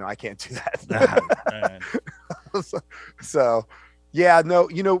like, yeah, no, I can't do that. So yeah, no,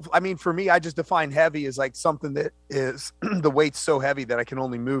 I mean, for me, I just define heavy as like something that is the weight's so heavy that I can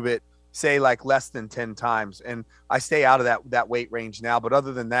only move it, say, like less than 10 times. And I stay out of that weight range now. But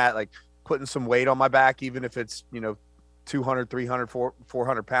other than that, like putting some weight on my back, even if it's, 200, 300,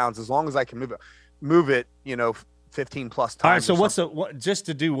 400 pounds, as long as I can move it, 15 plus times. All right. So just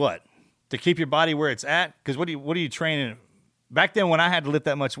to do what? To keep your body where it's at? Because what are you training? Back then when I had to lift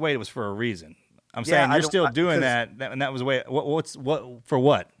that much weight, it was for a reason. I'm saying you're still doing that, and that was the way. What for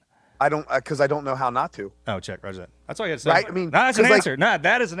what? I don't, because I don't know how not to. Oh, check, Roger. That's all you got to say. Right? I mean, no, that's an answer. No,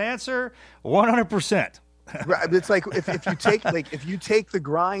 that is an answer, 100%. It's like if you take the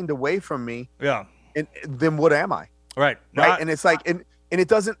grind away from me, yeah, then what am I? Right. And it's like, and it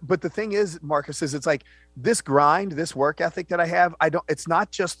doesn't. But the thing is, Marcus, it's like this grind, this work ethic that I have. It's not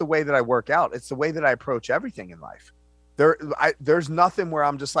just the way that I work out. It's the way that I approach everything in life. There's nothing where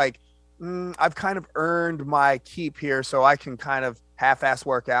I'm just like, I've kind of earned my keep here, so I can kind of half-ass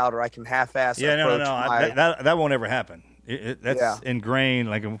work out, or I can half-ass. Yeah, no. That won't ever happen. That's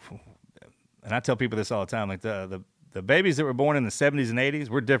ingrained. Like, and I tell people this all the time. Like the babies that were born in the 70s and 80s,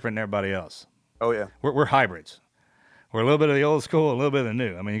 we're different than everybody else. Oh yeah, we're hybrids. We're a little bit of the old school, a little bit of the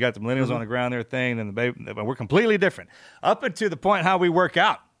new. I mean, you got the millennials on the ground, their thing, and the baby. We're completely different. Up until the point how we work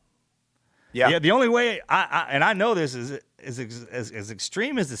out. Yeah. The only way I know this is as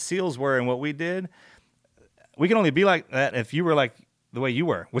extreme as the SEALs were and what we did. We can only be like that if you were like the way you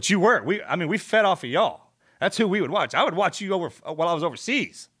were, which you were. We fed off of y'all. That's who we would watch. I would watch you while I was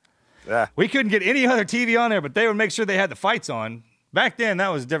overseas. Yeah. We couldn't get any other TV on there, but they would make sure they had the fights on. Back then, that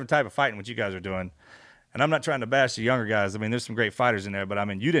was a different type of fighting what you guys are doing. And I'm not trying to bash the younger guys. I mean, there's some great fighters in there, but I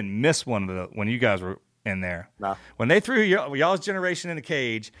mean, you didn't miss one when you guys were in there. No. When they threw y'all's generation in the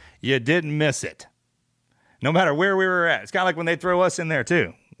cage, you didn't miss it. No matter where we were at. It's kind of like when they throw us in there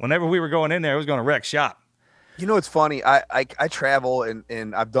too. Whenever we were going in there, it was going to wreck shop. It's funny. I travel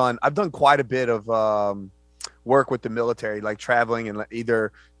and I've done quite a bit of work with the military, like traveling and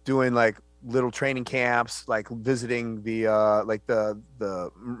either doing like little training camps, like visiting the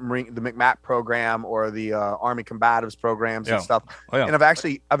Marine, the MCMAP program, or the Army Combatives programs and stuff. Oh, yeah. And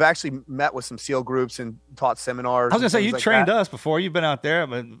I've actually met with some SEAL groups and taught seminars. I was gonna say you like trained us before. You've been out there,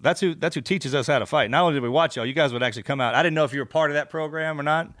 but that's who teaches us how to fight. Not only did we watch y'all, you guys would actually come out. I didn't know if you were part of that program or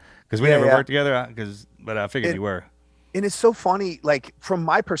not because we never worked together. But I figured you were. And it's so funny, like from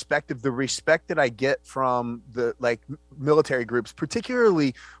my perspective, the respect that I get from the military groups,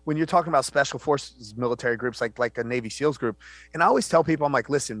 particularly when you're talking about special forces military groups, like a Navy SEALs group. And I always tell people, I'm like,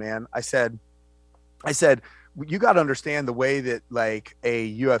 listen, man, I said, you got to understand the way that like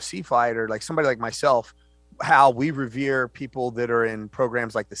a UFC fighter, like somebody like myself, how we revere people that are in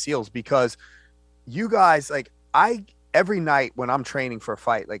programs like the SEALs, because you guys, every night when I'm training for a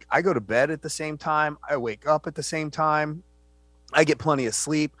fight, like I go to bed at the same time, I wake up at the same time, I get plenty of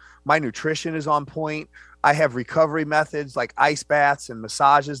sleep, my nutrition is on point, I have recovery methods like ice baths and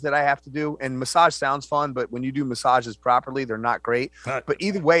massages that I have to do. And massage sounds fun, but when you do massages properly, they're not great. But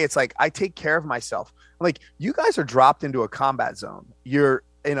either way, it's like I take care of myself. Like you guys are dropped into a combat zone. You're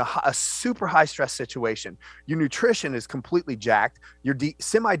in a super high stress situation. Your nutrition is completely jacked. You're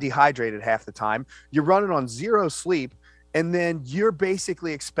semi dehydrated half the time. You're running on zero sleep. And then you're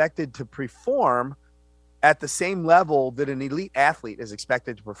basically expected to perform at the same level that an elite athlete is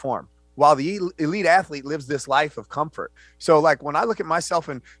expected to perform. while the elite athlete lives this life of comfort. So like when I look at myself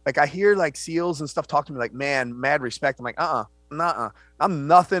and like I hear like SEALs and stuff talk to me like, man, mad respect. I'm like, I'm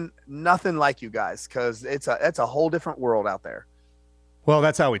nothing like you guys, because it's a whole different world out there. Well,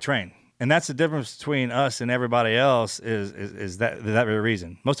 that's how we train. And that's the difference between us and everybody else is that very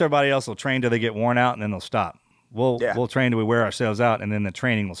reason. Most everybody else will train till they get worn out and then they'll stop. We'll train till we wear ourselves out, and then the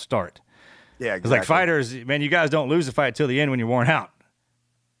training will start. Yeah, exactly. It's like fighters, man, you guys don't lose the fight till the end when you're worn out.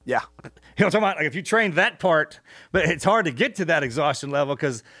 Yeah. You know what I'm talking about? Like if you train that part, but it's hard to get to that exhaustion level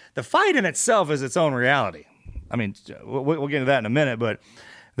because the fight in itself is its own reality. I mean, we'll get into that in a minute, but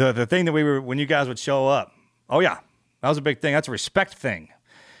the thing that when you guys would show up, oh yeah, that was a big thing. That's a respect thing.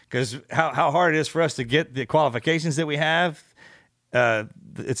 Because how hard it is for us to get the qualifications that we have,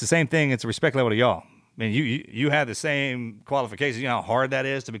 it's the same thing. It's a respect level to y'all. I mean, you have the same qualifications. You know how hard that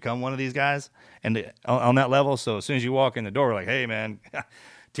is to become one of these guys and on that level. So as soon as you walk in the door, we're like, hey, man,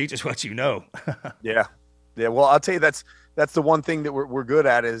 teach us what you know. Yeah. Well, I'll tell you, that's the one thing that we're good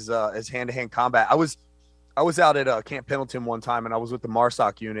at is hand-to-hand combat. I was out at Camp Pendleton one time, and I was with the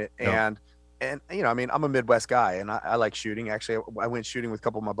MARSOC unit, and you know, I mean, I'm a Midwest guy, and I like shooting. Actually, I went shooting with a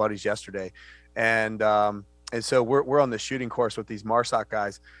couple of my buddies yesterday, and so we're on the shooting course with these MARSOC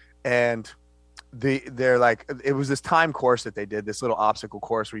guys, and they're like, it was this time course that they did, this little obstacle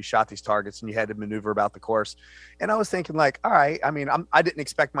course where you shot these targets and you had to maneuver about the course. And I was thinking like, all right, I mean, I didn't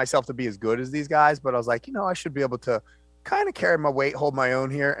expect myself to be as good as these guys, but I was like, you know, I should be able to kind of carry my weight, hold my own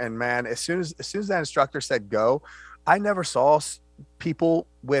here. And man, as soon as that instructor said go, I never saw people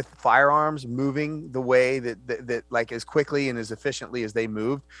with firearms moving the way that like as quickly and as efficiently as they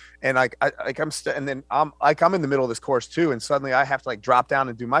moved. And I'm in the middle of this course too, and suddenly I have to like drop down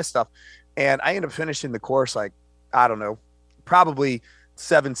and do my stuff, and I end up finishing the course like, I don't know, probably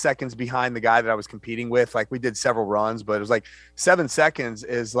 7 seconds behind the guy that I was competing with. Like we did several runs, but it was like 7 seconds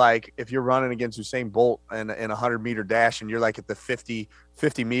is like if you're running against Usain Bolt in a 100-meter dash and you're like at the 50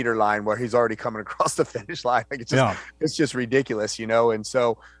 meter line where he's already coming across the finish line. Like it's just ridiculous, you know? And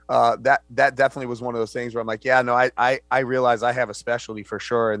so that definitely was one of those things where I'm like, yeah, no, I realize I have a specialty for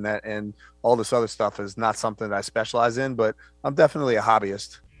sure. And all this other stuff is not something that I specialize in, but I'm definitely a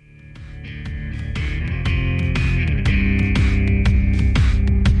hobbyist.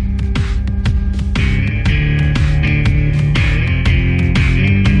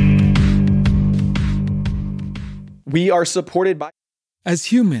 We are supported by... As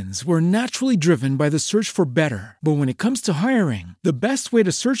humans, we're naturally driven by the search for better. But when it comes to hiring, the best way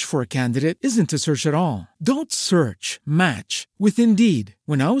to search for a candidate isn't to search at all. Don't search, match with Indeed.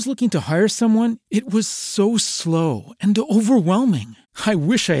 When I was looking to hire someone, it was so slow and overwhelming. I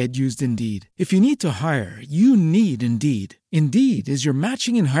wish I had used Indeed. If you need to hire, you need Indeed. Indeed is your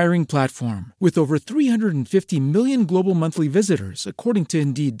matching and hiring platform with over 350 million global monthly visitors, according to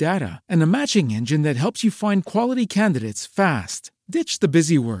Indeed data, and a matching engine that helps you find quality candidates fast. Ditch the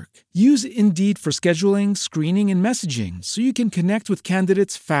busy work. Use Indeed for scheduling, screening, and messaging so you can connect with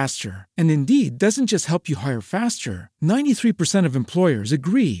candidates faster. And Indeed doesn't just help you hire faster. 93% of employers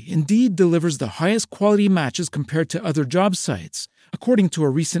agree Indeed delivers the highest quality matches compared to other job sites, according to a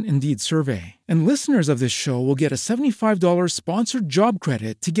recent Indeed survey. And listeners of this show will get a $75 sponsored job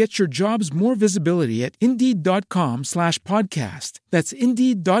credit to get your jobs more visibility at Indeed.com/podcast. That's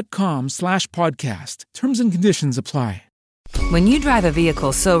Indeed.com/podcast. Terms and conditions apply. When you drive a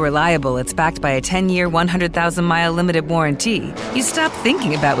vehicle so reliable it's backed by a 10-year, 100,000-mile limited warranty, you stop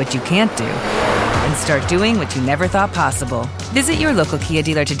thinking about what you can't do and start doing what you never thought possible. Visit your local Kia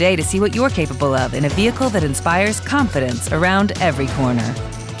dealer today to see what you're capable of in a vehicle that inspires confidence around every corner.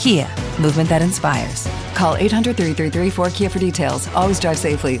 Kia, movement that inspires. Call 800-333-4KIA for details. Always drive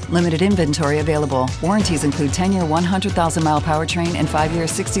safely. Limited inventory available. Warranties include 10-year 100,000-mile powertrain and 5-year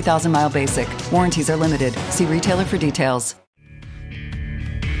 60,000-mile basic. Warranties are limited. See retailer for details.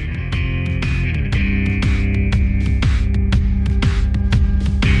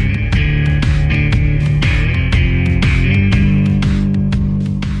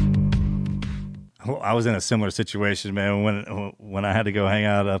 I was in a similar situation, man, when I had to go hang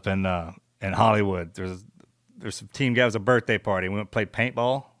out up in Hollywood. There's some team guys, a birthday party. We went and played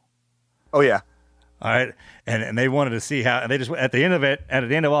paintball. Oh yeah. All right. And they wanted to see how, and they just, at the end of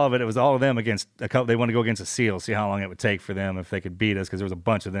all of it, it was all of them against a couple. They wanted to go against a SEAL, see how long it would take for them if they could beat us, because there was a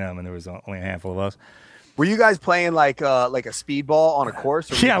bunch of them and there was only a handful of us. Were you guys playing like a speedball on a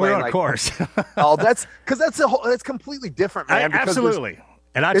course? Or yeah, we were on a course. Oh, that's completely different, man. Absolutely.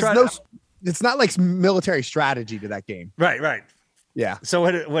 And it's not like military strategy to that game. Right. Yeah. So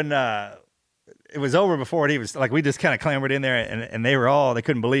when it was over, before it even, like, we just kind of clambered in there, and they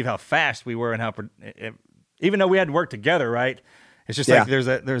couldn't believe how fast we were and how, even though we had to work together, right? It's just like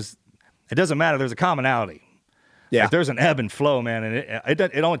there's it doesn't matter. There's a commonality. Yeah. Like there's an ebb and flow, man, and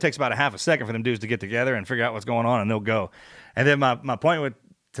it only takes about a half a second for them dudes to get together and figure out what's going on, and they'll go. And then my point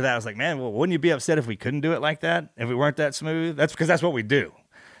to that was like, man, well, wouldn't you be upset if we couldn't do it like that? If we weren't that smooth? That's because that's what we do.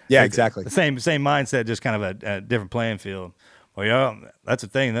 Yeah, like, exactly. The same mindset, just kind of a different playing field. Well, yeah, that's the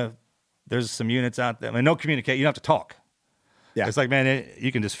thing. There's some units out there. I mean, no communicate. You don't have to talk. Yeah. It's like, man,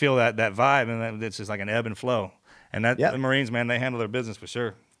 you can just feel that vibe, and it's just like an ebb and flow. And the Marines, man, they handle their business for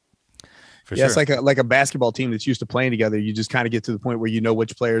sure. It's like a basketball team that's used to playing together. You just kind of get to the point where you know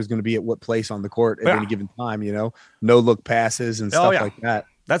which player is going to be at what place on the court at any given time. No look passes and stuff like that.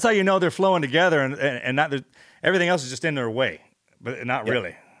 That's how you know they're flowing together, and not everything else is just in their way, but not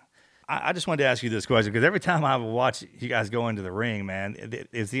really. I just wanted to ask you this question because every time I watch you guys go into the ring, man,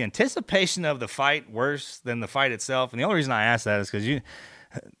 is the anticipation of the fight worse than the fight itself? And the only reason I ask that is because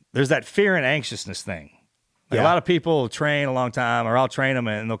there's that fear and anxiousness thing. Like a lot of people train a long time, or I'll train them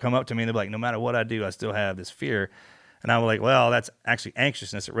and they'll come up to me and they'll be like, no matter what I do, I still have this fear. And I'm like, well, that's actually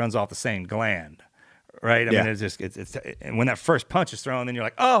anxiousness. It runs off the same gland, right? I mean, it's and when that first punch is thrown, then you're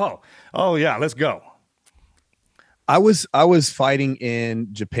like, oh yeah, let's go. I was fighting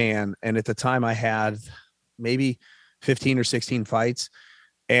in Japan, and at the time I had maybe 15 or 16 fights,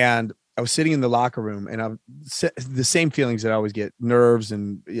 and I was sitting in the locker room, and the same feelings that I always get, nerves,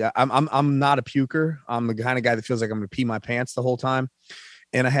 and I'm not a puker. I'm the kind of guy that feels like I'm going to pee my pants the whole time.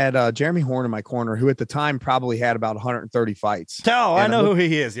 And I had Jeremy Horn in my corner, who at the time probably had about 130 fights. Oh, I know who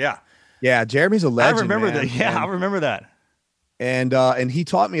he is. Yeah. Yeah. Jeremy's a legend. I remember that. Yeah, I remember that. And he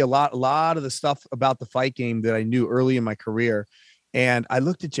taught me a lot of the stuff about the fight game that I knew early in my career. And I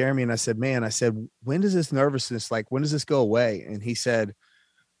looked at Jeremy and I said, when does this nervousness, when does this go away? And he said,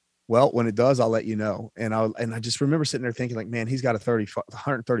 well, when it does, I'll let you know. And I just remember sitting there thinking, like, man, he's got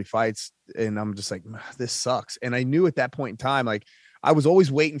 130 fights. And I'm just like, this sucks. And I knew at that point in time, like, I was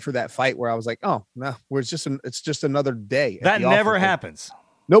always waiting for that fight where I was like, oh no, where it's just another day. That never happens.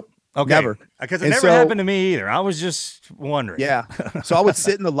 Nope. Okay. Never. Because it never happened to me either. I was just wondering. Yeah. So I would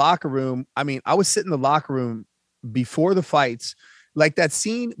sit in the locker room. I would sit in the locker room before the fights. Like that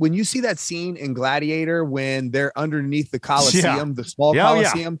scene, when you see that scene in Gladiator, when they're underneath the Coliseum, the small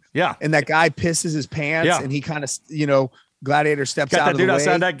Coliseum, and that guy pisses his pants and he kind of, Gladiator steps out of the way. Got that dude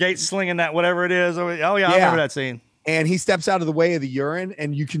outside that gate slinging that, whatever it is. Oh yeah, I remember that scene. And he steps out of the way of the urine,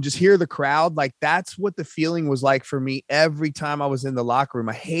 and you can just hear the crowd. Like, that's what the feeling was like for me every time I was in the locker room.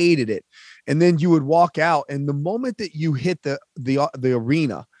 I hated it. And then you would walk out, and the moment that you hit the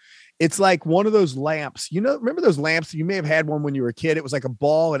arena, it's like one of those lamps. Remember those lamps? You may have had one when you were a kid. It was like a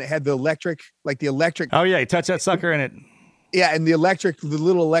ball, and it had the electric. Oh yeah, you touch that sucker and it. Yeah, and the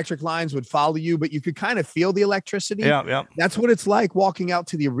little electric lines would follow you, but you could kind of feel the electricity. Yeah. That's what it's like walking out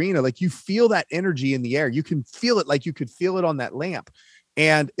to the arena. Like, you feel that energy in the air. You can feel it like you could feel it on that lamp.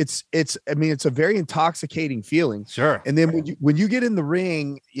 And it's a very intoxicating feeling. Sure. And then when you get in the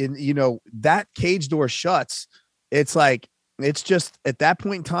ring, that cage door shuts. It's like, it's just at that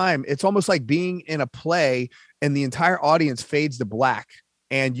point in time, it's almost like being in a play and the entire audience fades to black.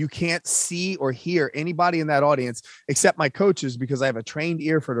 And you can't see or hear anybody in that audience except my coaches, because I have a trained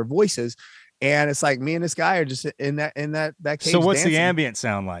ear for their voices. And it's like me and this guy are just in that cage. So what's dancing. the ambient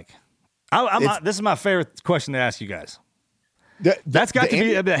sound like? This is my favorite question to ask you guys. That's got to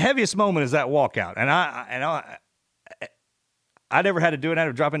be the heaviest moment, is that walkout. And I never had to do it. I had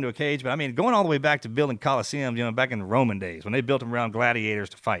to drop into a cage. But I mean, going all the way back to building Coliseums, back in the Roman days when they built them around gladiators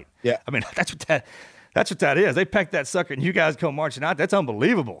to fight. Yeah. I mean, that's what that is. They packed that sucker and you guys come marching out. That's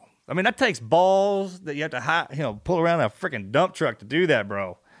unbelievable. I mean, that takes balls that you have to pull around a freaking dump truck to do that,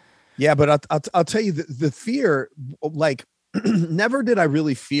 bro. Yeah, but I'll tell you the fear, like, never did I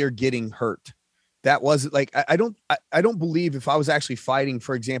really fear getting hurt. That was like, I don't believe if I was actually fighting,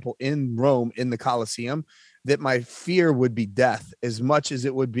 for example, in Rome, in the Coliseum, that my fear would be death as much as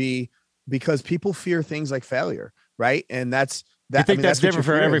it would be, because people fear things like failure. Right. And that's that. You think that's different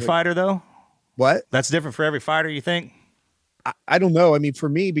for every fighter though? What? That's different for every fighter, you think? I don't know. I mean, for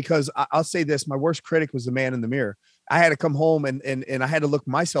me, because I'll say this, my worst critic was the man in the mirror. I had to come home and I had to look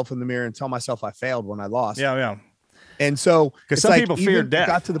myself in the mirror and tell myself I failed when I lost. Yeah. And so, because some people fear death.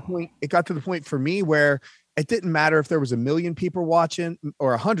 It got to the point for me where it didn't matter if there was 1 million people watching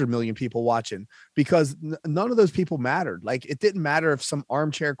or 100 million people watching, because none of those people mattered. Like, it didn't matter if some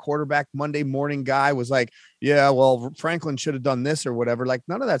armchair quarterback Monday morning guy was like, yeah, well, Franklin should have done this or whatever. Like,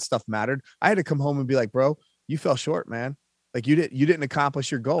 none of that stuff mattered. I had to come home and be like, bro, you fell short, man. Like, you didn't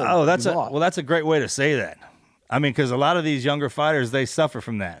accomplish your goal. Oh, that's a great way to say that. I mean, because a lot of these younger fighters, they suffer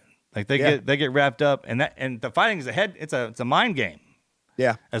from that. Like, they get wrapped up, and the fighting is it's a mind game.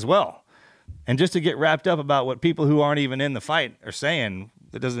 Yeah. As well. And just to get wrapped up about what people who aren't even in the fight are saying,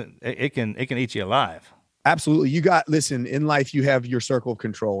 That doesn't. It can eat you alive. Absolutely. Listen, in life, you have your circle of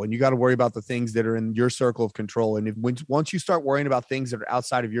control, and you got to worry about the things that are in your circle of control. And once you start worrying about things that are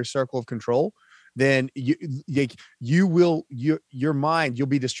outside of your circle of control, then your mind, you'll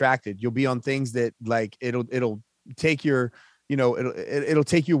be distracted. You'll be on things that like, it'll take your, it'll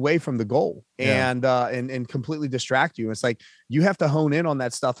take you away from the goal and completely distract you. It's like, you have to hone in on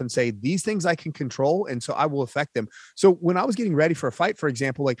that stuff and say, these things I can control. And so I will affect them. So when I was getting ready for a fight, for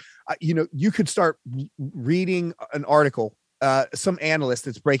example, like, you could start reading an article, some analyst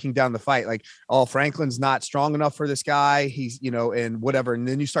that's breaking down the fight, like, oh, Franklin's not strong enough for this guy. He's, and whatever. And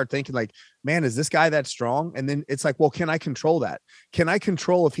then you start thinking like, man, is this guy that strong? And then it's like, well, can I control that? Can I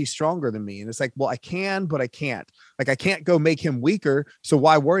control if he's stronger than me? And it's like, well, I can, but I can't. Like, I can't go make him weaker. So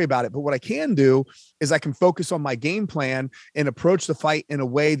why worry about it? But what I can do is I can focus on my game plan and approach the fight in a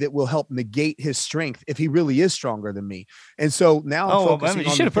way that will help negate his strength if he really is stronger than me. And so now you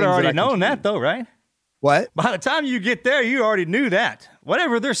should have already known that though, right? What? By the time you get there, you already knew that.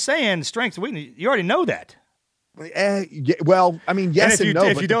 Whatever they're saying, strengths, weakness, you already know that. Well, I mean, yes and no.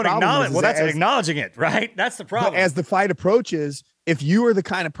 If you don't acknowledge, well, that's acknowledging it, right? That's the problem. But as the fight approaches, if you are the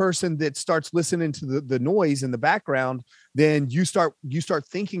kind of person that starts listening to the noise in the background, then you start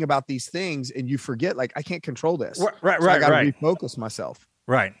thinking about these things and you forget, like, I can't control this. Right. I got to refocus myself.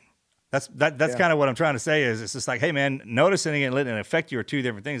 Right. That's kind of what I'm trying to say is it's just like, hey man, noticing it and letting it affect you are two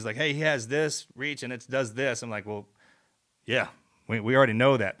different things. Like, hey, he has this reach and it does this. I'm like, well, yeah, we already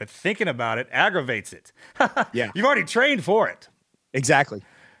know that, but thinking about it aggravates it. Yeah. You've already trained for it. Exactly.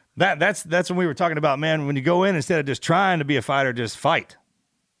 That's when we were talking about, man, when you go in, instead of just trying to be a fighter, just fight.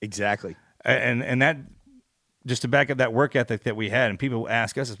 Exactly. And that, just to back up that work ethic that we had, and people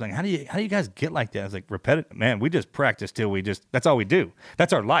ask us, it's like, how do you guys get like that? It's like repetitive, man. We just practice till that's all we do.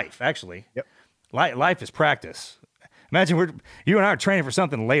 That's our life, actually. Yep. Life is practice. Imagine you and I are training for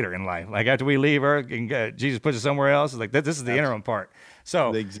something later in life. Like after we leave Earth and Jesus puts us somewhere else, it's like this is the interim part.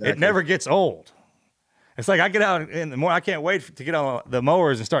 So It never gets old. It's like I get out in the morning. I can't wait to get on the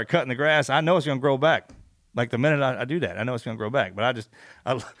mowers and start cutting the grass. I know it's going to grow back. Like the minute I do that, I know it's going to grow back. But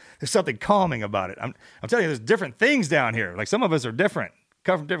there's something calming about it. I'm telling you, there's different things down here. Like some of us are different,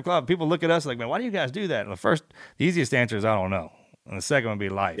 come from different cloth. People look at us like, man, why do you guys do that? And the easiest answer is I don't know. And the second one would be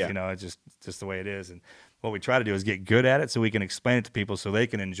life. Yeah. It's just the way it is. And what we try to do is get good at it so we can explain it to people so they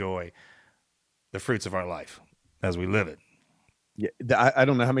can enjoy the fruits of our life as we live it. Yeah, I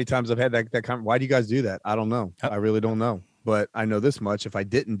don't know how many times I've had that comment. Why do you guys do that? I don't know. I really don't know. But I know this much. If I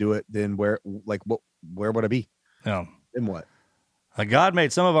didn't do it, then where would I be? Yeah. Then what? God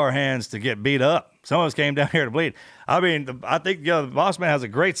made some of our hands to get beat up. Some of us came down here to bleed. I mean, I think the boss man has a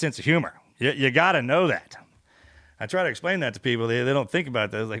great sense of humor. You got to know that. I try to explain that to people. They don't think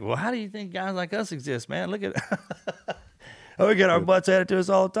about that. It's like, well, how do you think guys like us exist, man? Look at we get our butts handed to us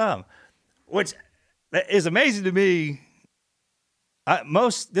all the time, which is amazing to me.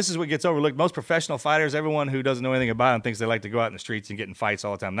 This is what gets overlooked. Most professional fighters, everyone who doesn't know anything about them, thinks they like to go out in the streets and get in fights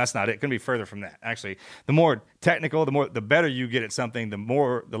all the time. That's not it. It can be further from that. Actually, the more technical, the better you get at something,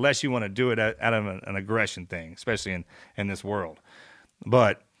 the less you want to do it out of an aggression thing, especially in this world.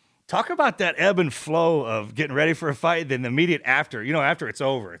 But talk about that ebb and flow of getting ready for a fight, then the immediate after. After it's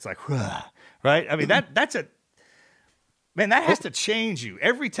over, it's like, right? I mean, that's that has to change you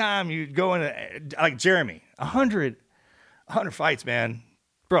every time you go in. Like Jeremy, 100 fights, man,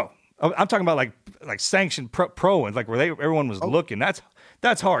 bro. I'm talking about like sanctioned pro ones, like where everyone was looking. That's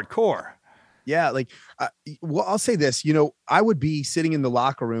hardcore. Yeah, like, well, I'll say this. I would be sitting in the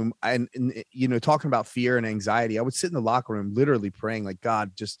locker room and talking about fear and anxiety. I would sit in the locker room, literally praying, like,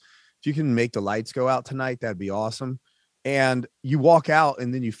 God, just if you can make the lights go out tonight, that'd be awesome. And you walk out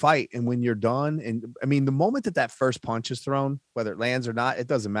and then you fight, and when you're done, and I mean, the moment that first punch is thrown, whether it lands or not, it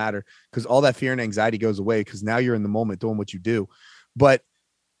doesn't matter, because all that fear and anxiety goes away, because now you're in the moment doing what you do. But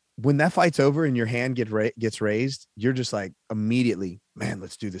when that fight's over and your hand gets raised, you're just like, immediately, man,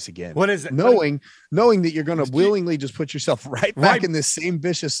 let's do this again. What is it? Knowing that you're going to willingly just put yourself right back in this same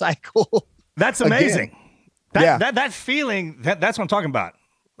vicious cycle. That's amazing. That feeling, that's what I'm talking about.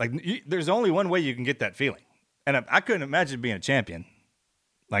 Like, there's only one way you can get that feeling. And I couldn't imagine being a champion,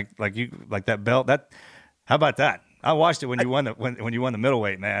 like that belt. How about that? I watched it when you won the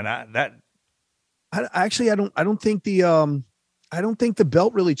middleweight, man. I don't think the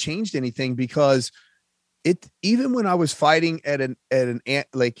belt really changed anything, because even when I was fighting at an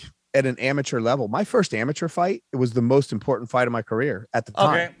amateur level, my first amateur fight, it was the most important fight of my career at the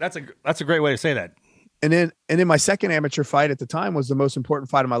time. Okay, that's a great way to say that. And then my second amateur fight at the time was the most important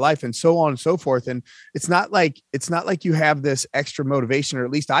fight of my life, and so on and so forth. And it's not like you have this extra motivation, or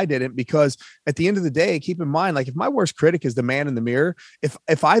at least I didn't, because at the end of the day, keep in mind, like if my worst critic is the man in the mirror,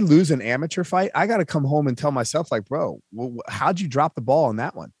 if I lose an amateur fight, I got to come home and tell myself like, bro, how'd you drop the ball on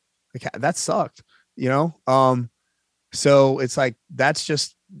that one? Like that sucked, you know? So it's like, that's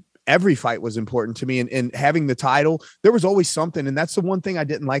just, every fight was important to me, and having the title, there was always something. And that's the one thing I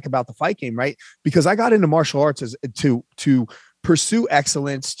didn't like about the fight game, right? Because I got into martial arts as to pursue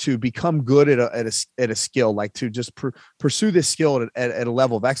excellence, to become good at a skill, like to just pursue this skill at a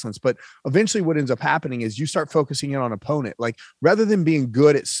level of excellence. But eventually what ends up happening is you start focusing in on opponent, like rather than being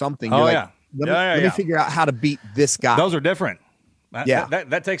good at something, you're like, let me figure out how to beat this guy. Those are different.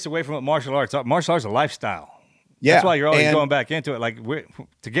 That takes away from what martial arts. Martial arts is a lifestyle. Yeah, that's why you're always going back into it. Like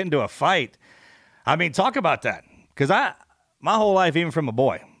to get into a fight. I mean, talk about that. Because my whole life, even from a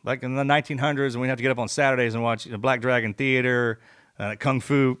boy, like in the 1900s, and we'd have to get up on Saturdays and watch the Black Dragon Theater, Kung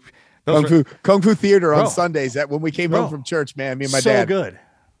Fu. Kung Fu Theater on Sundays. That when we came home from church, man, me and my dad.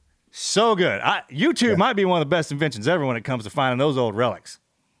 So good. YouTube might be one of the best inventions ever when it comes to finding those old relics.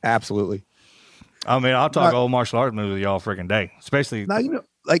 Absolutely. I mean, I'll talk old martial arts movies with y'all freaking day, especially. Now, you know,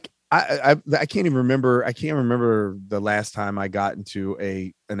 like. I can't even remember. I can't remember the last time I got into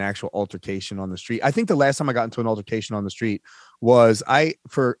an actual altercation on the street. I think the last time I got into an altercation on the street was I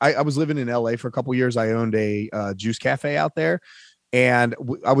was living in LA for a couple of years. I owned a juice cafe out there, and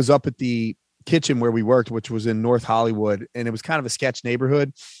I was up at the kitchen where we worked, which was in North Hollywood, and it was kind of a sketch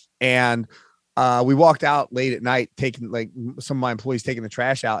neighborhood. And we walked out late at night, taking like some of my employees taking the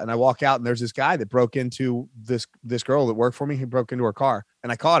trash out. And I walk out and there's this guy that broke into this girl that worked for me. He broke into her car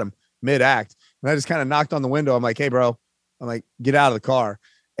and I caught him mid-act. And I just kind of knocked on the window. I'm like, hey, bro. I'm like, get out of the car.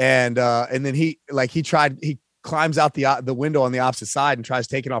 And then he climbs out the window on the opposite side and tries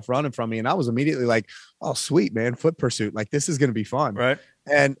taking off running from me. And I was immediately like, oh, sweet, man, foot pursuit. Like, this is going to be fun. Right.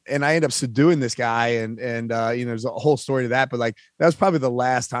 And I end up subduing this guy and you know, there's a whole story to that, but like, that was probably the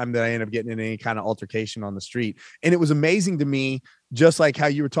last time that I ended up getting in any kind of altercation on the street. And it was amazing to me, just like how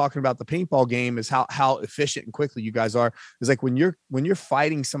you were talking about the paintball game, is how efficient and quickly you guys are. It's like when you're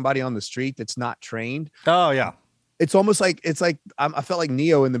fighting somebody on the street that's not trained. Oh yeah. It's almost like, I felt like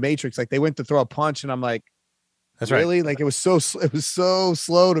Neo in the Matrix. Like they went to throw a punch and I'm like, that's really? Right. Like it was so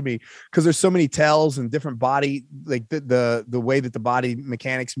slow to me because there's so many tells and different body, like the way that the body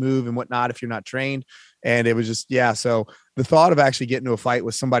mechanics move and whatnot if you're not trained. And it was just, yeah. So the thought of actually getting into a fight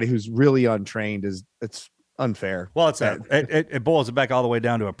with somebody who's really untrained it's unfair. Well, it boils it back all the way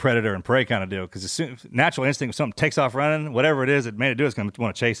down to a predator and prey kind of deal. Because natural instinct, if something takes off running, whatever it is it made it do, it's going to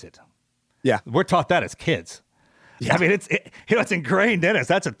want to chase it. Yeah. We're taught that as kids. Yeah. I mean, it's ingrained in us.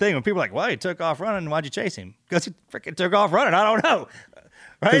 That's a thing. When people are like, well, he took off running. Why'd you chase him? Because he freaking took off running. I don't know.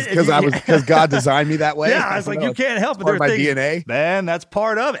 Right? Because God designed me that way. Yeah. I was like, you can't help it. Part of my DNA. Man, that's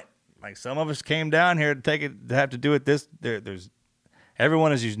part of it. Like some of us came down here to have to do it this. There's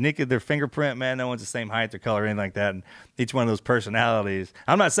everyone is unique in their fingerprint, man. No one's the same height or color or anything like that. And each one of those personalities.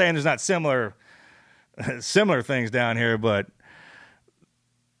 I'm not saying there's not similar things down here, but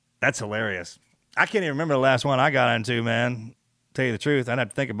that's hilarious. I can't even remember the last one I got into, man. Tell you the truth, I'd have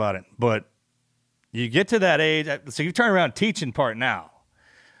to think about it. But you get to that age, so you turn around teaching part now.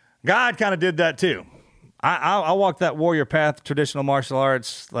 God kind of did that too. I walked that warrior path, traditional martial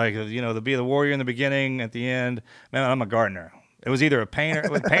arts, like, you know, to be the warrior in the beginning, at the end. Man, I'm a gardener. It was either a painter,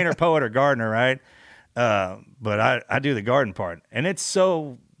 poet, or gardener, right? But I do the garden part, and it's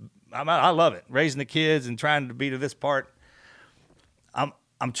so I love it. Raising the kids and trying to be to this part.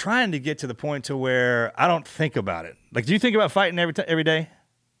 I'm trying to get to the point to where I don't think about it. Like, do you think about fighting every day?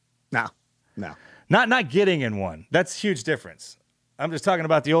 No. Not getting in one. That's a huge difference. I'm just talking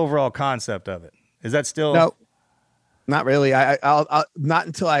about the overall concept of it. Is that still? No, not really. I'll not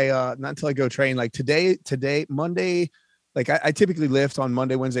until I go train. Like today, Monday. Like I typically lift on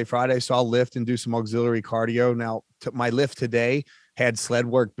Monday, Wednesday, Friday. So I'll lift and do some auxiliary cardio. Now my lift today had sled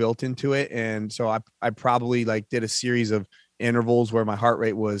work built into it. And so I probably like did a series of intervals where my heart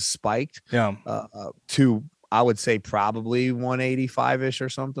rate was spiked to, I would say probably 185 ish or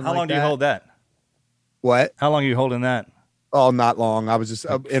something. How long do you hold that? What? How long are you holding that? Oh, not long. I was just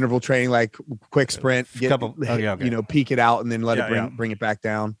interval training, like quick sprint, peak it out and then let it bring it back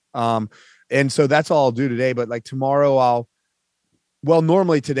down. And so that's all I'll do today. But like tomorrow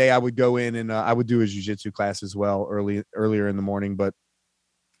normally today I would go in and I would do a jiu-jitsu class as well earlier in the morning. But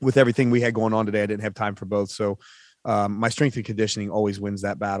with everything we had going on today, I didn't have time for both. So my strength and conditioning always wins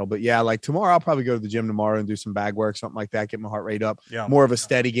that battle. But yeah, like tomorrow, I'll probably go to the gym tomorrow and do some bag work, something like that, get my heart rate up. Yeah. More of a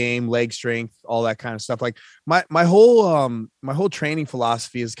steady game, leg strength, all that kind of stuff. Like my whole training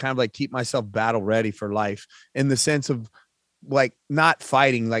philosophy is kind of like keep myself battle ready for life, in the sense of like not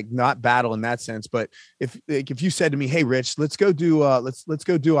fighting, like not battle in that sense. But if you said to me, hey Rich, let's go do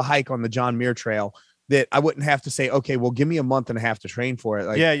a hike on the John Muir Trail, that I wouldn't have to say, okay, well, give me a month and a half to train for it.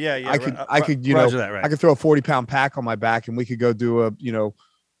 Like, yeah. I could, you know, I could throw a 40-pound pack on my back and we could go do a,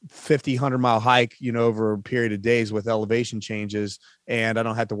 50, 100-mile hike, over a period of days with elevation changes. And I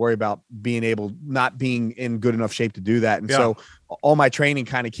don't have to worry about not being in good enough shape to do that. And so all my training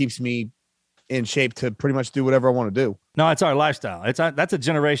kind of keeps me in shape to pretty much do whatever I want to do. No, it's our lifestyle. That's a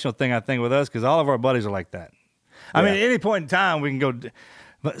generational thing, I think, with us, because all of our buddies are like that. I mean, at any point in time, we can go.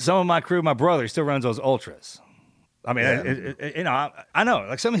 But some of my crew, my brother, still runs those ultras. I mean, I know.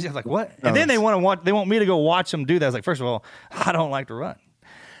 Like some of these, like what? And then they want me to go watch them do that. I was like, first of all, I don't like to run.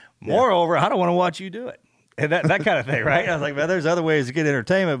 Moreover, I don't want to watch you do it, and that kind of thing, right? I was like, man, there's other ways to get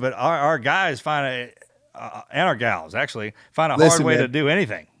entertainment, but our guys and our gals actually find a hard way to do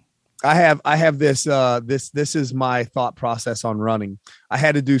anything. I have this is my thought process on running. I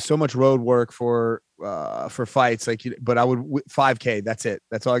had to do so much road work for fights, but I would 5K. That's it.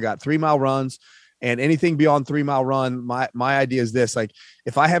 That's all I got. 3-mile runs, and anything beyond 3-mile run. My idea is this: like,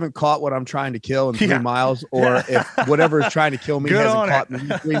 if I haven't caught what I'm trying to kill in 3 miles, or if whatever is trying to kill me hasn't caught me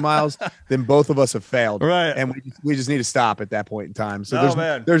in 3 miles, then both of us have failed. Right. And we just need to stop at that point in time.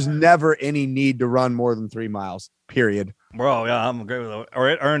 So there's never any need to run more than 3 miles. Period. Bro, yeah, I'm great with it. Or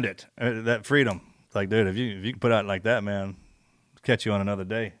it earned it. That freedom. It's like, dude, if you can put out like that, man, catch you on another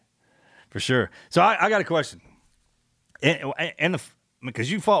day. For sure. So I got a question.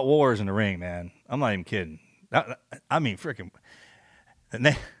 Because you fought wars in the ring, man. I'm not even kidding. I mean, freaking.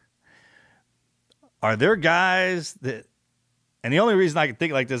 Are there guys that, and the only reason I can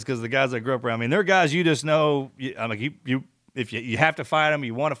think like this because the guys I grew up around, I mean, there are guys you just know, if you have to fight them,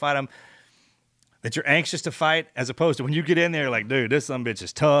 you want to fight them, that you're anxious to fight, as opposed to when you get in there, like, dude, this sumbitch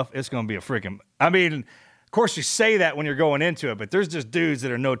is tough. It's going to be a freaking, I mean, of course you say that when you're going into it, but there's just dudes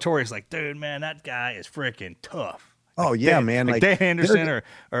that are notorious, like, dude, man, that guy is freaking tough. Oh, yeah, man. Like Dan Anderson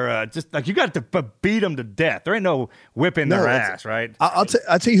or just like you got to beat them to death. There ain't no whipping their ass, right? I'll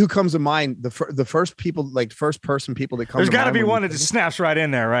tell you who comes to mind. The first people, like first person people that come There's to mind. There's got to be one that just snaps right in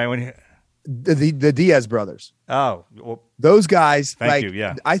there, right? When the Diaz brothers. Oh, well, those guys. Thank you.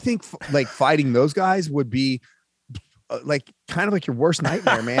 Yeah, I think like fighting those guys would be like kind of like your worst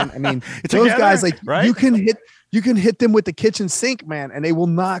nightmare, man. I mean, those guys, like right? you can hit them with the kitchen sink, man, and they will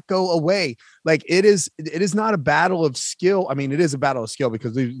not go away. Like it is not a battle of skill. I mean, it is a battle of skill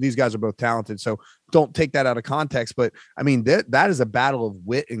because these guys are both talented. So don't take that out of context. But I mean, that is a battle of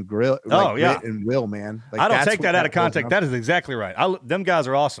wit and grill. Wit and will, man. Like, I don't take that out of context. That is exactly right. Them guys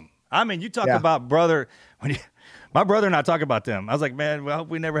are awesome. I mean, you talk about brother. My brother and I talk about them. I was like, man, well,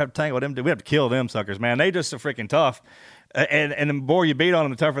 we never have to tangle with them. We have to kill them suckers, man. They just are freaking tough. And the more you beat on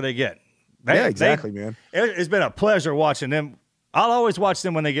them, the tougher they get. Exactly, man. It's been a pleasure watching them. I'll always watch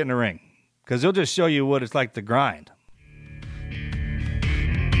them when they get in the ring because they'll just show you what it's like to grind.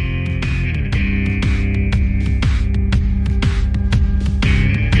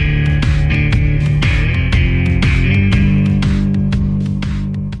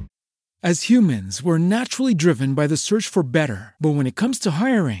 As humans, we're naturally driven by the search for better. But when it comes to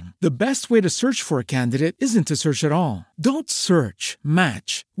hiring, the best way to search for a candidate isn't to search at all. Don't search,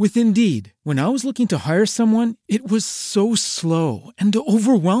 match with Indeed. When I was looking to hire someone, it was so slow and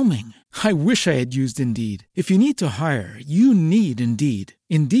overwhelming. I wish I had used Indeed. If you need to hire, you need Indeed.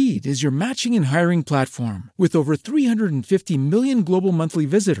 Indeed is your matching and hiring platform with over 350 million global monthly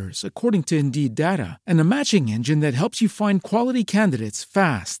visitors, according to Indeed data, and a matching engine that helps you find quality candidates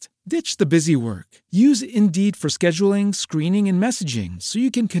fast. Ditch the busy work. Use Indeed for scheduling, screening, and messaging so you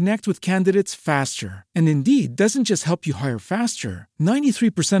can connect with candidates faster. And Indeed doesn't just help you hire faster.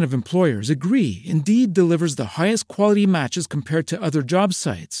 93% of employers agree Indeed delivers the highest quality matches compared to other job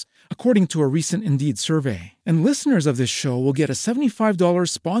sites, according to a recent Indeed survey. And listeners of this show will get a $75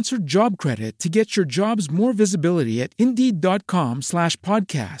 sponsored job credit to get your jobs more visibility at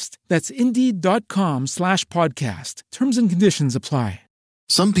Indeed.com/podcast. That's Indeed.com/podcast. Terms and conditions apply.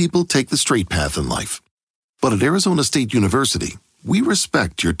 Some people take the straight path in life. But at Arizona State University, we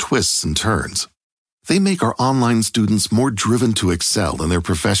respect your twists and turns. They make our online students more driven to excel in their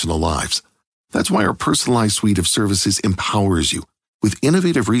professional lives. That's why our personalized suite of services empowers you with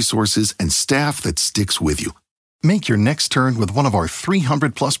innovative resources and staff that sticks with you. Make your next turn with one of our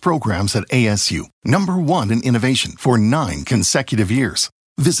 300-plus programs at ASU, #1 in innovation for 9 consecutive years.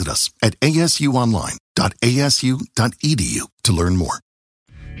 Visit us at asuonline.edu. to learn more.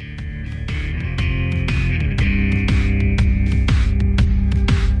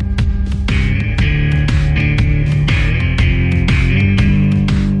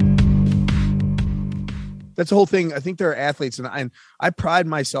 That's the whole thing. I think there are athletes, and I pride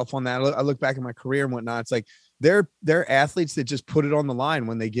myself on that. I look back at my career and whatnot. It's like they're athletes that just put it on the line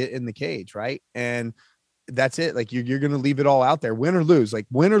when they get in the cage, right? And that's it. Like you're going to leave it all out there, win or lose. Like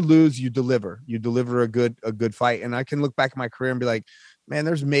win or lose, you deliver a good fight. And I can look back at my career and be like, man,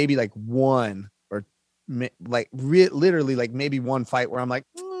 there's maybe like one or literally like maybe one fight where I'm like,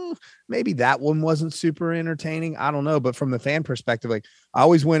 maybe that one wasn't super entertaining. I don't know. But from the fan perspective, like I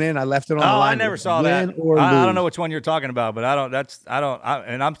always went in, I left it on the line. I never saw that. I don't know which one you're talking about, but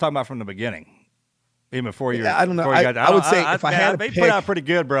and I'm talking about from the beginning. Even before you, I don't know. I would say if I had to pick, put out pretty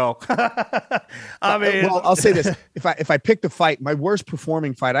good, bro. I mean, well, I'll say this: if I picked a fight, my worst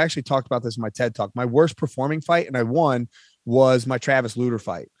performing fight, I actually talked about this in my TED Talk. My worst performing fight, and I won, was my Travis Lutter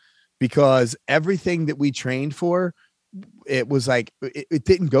fight, because everything that we trained for, it was like it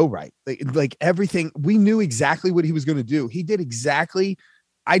didn't go right. Like everything, we knew exactly what he was going to do. He did exactly.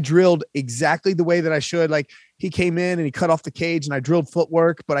 I drilled exactly the way that I should. Like he came in and he cut off the cage and I drilled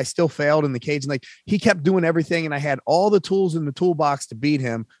footwork, but I still failed in the cage. And like he kept doing everything and I had all the tools in the toolbox to beat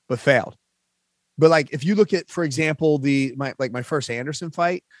him, but failed. But like, if you look at, for example, my first Anderson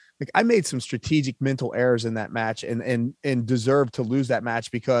fight, like I made some strategic mental errors in that match and deserved to lose that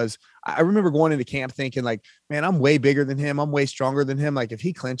match, because I remember going into camp thinking like, man, I'm way bigger than him. I'm way stronger than him. Like if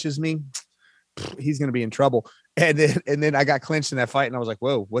he clinches me, he's going to be in trouble. And then I got clinched in that fight and I was like,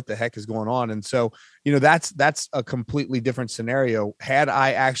 whoa, what the heck is going on? And so, that's a completely different scenario. Had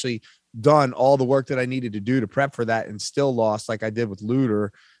I actually done all the work that I needed to do to prep for that and still lost like I did with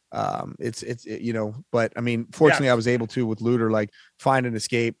Lutter, but I mean, fortunately I was able to with Lutter, like find an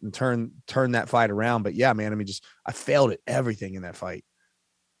escape and turn that fight around. But yeah, man, I mean, I failed at everything in that fight.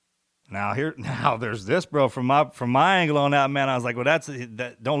 Now there's this, bro, from my angle on that, man. I was like, well,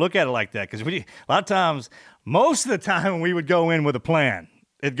 don't look at it like that. Cause a lot of times, most of the time we would go in with a plan,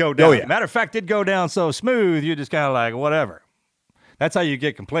 it'd go down. Oh, yeah. Matter of fact, it'd go down so smooth. You just kind of like, whatever. That's how you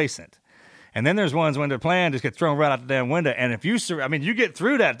get complacent. And then there's ones when the plan just gets thrown right out the damn window. And if you get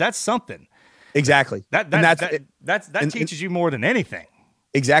through that, that's something. Exactly. That teaches you more than anything.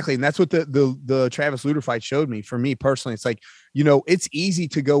 Exactly. And that's what the Travis Lutter fight showed me. For me personally, it's like, it's easy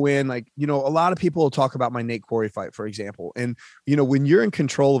to go in, like, a lot of people will talk about my Nate Quarry fight, for example. And, when you're in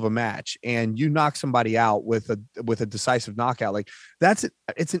control of a match and you knock somebody out with a decisive knockout, like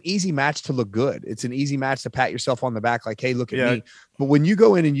it's an easy match to look good. It's an easy match to pat yourself on the back. Like, hey, look at me. But when you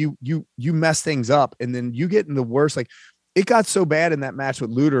go in and you mess things up and then you get in the worst, like it got so bad in that match with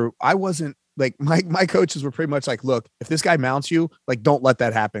Lutter, I wasn't, like my coaches were pretty much like, look, if this guy mounts you, like, don't let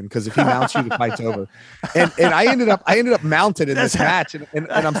that happen. Cause if he mounts you, the fight's over. And I ended up mounted in this match.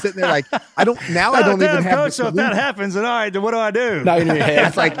 And I'm sitting there like, I don't even have coach, so if that happens, then all right, then what do I do? No,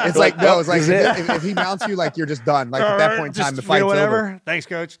 it's like if he mounts you, like you're just done. Like at that point in time, the fight's over. Thanks,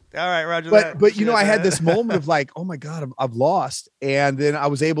 coach. All right, Roger. But I had this moment of like, oh my God, I've lost. And then I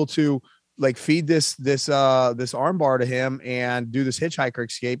was able to like feed this arm bar to him and do this hitchhiker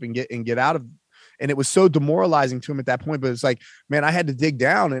escape and get out of. And it was so demoralizing to him at that point. But it's like, man, I had to dig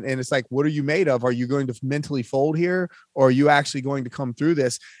down and it's like, what are you made of? Are you going to mentally fold here? Or are you actually going to come through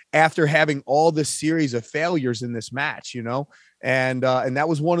this after having all this series of failures in this match, And that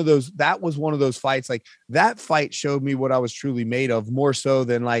was one of those fights. Like that fight showed me what I was truly made of, more so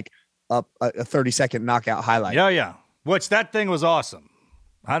than like a 30-second knockout highlight. Yeah. Which that thing was awesome.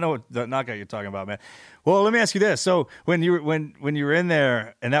 I know what the knockout you're talking about, man. Well, let me ask you this. So when you were in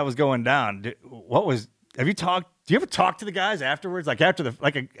there and that was going down, do you ever talk to the guys afterwards? Like I'm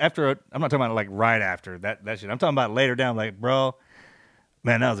not talking about like right after that shit. I'm talking about later down, like, bro,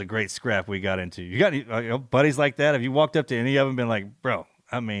 man, that was a great scrap we got into. You got any buddies like that? Have you walked up to any of them and been like, bro,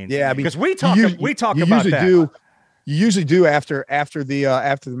 because we talk about that. You usually do after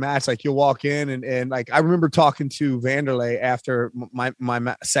the match. Like you'll walk in and like I remember talking to Vanderlei after my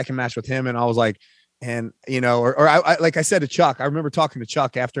second match with him, and I was like, and I like I said to Chuck, I remember talking to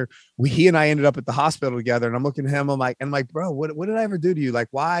Chuck after he and I ended up at the hospital together, and I'm looking at him, I'm like, bro, what did I ever do to you? Like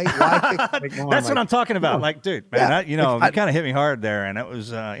why That's what I'm talking about. Like, dude, man, you kind of hit me hard there, and it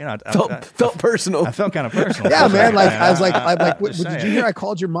was I felt personal. I felt kind of personal. Yeah, man. Like I was like, did you hear I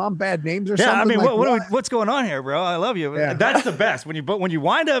called your mom bad names or something? I mean, like, what's going on here, bro? I love you. Yeah. That's the best when you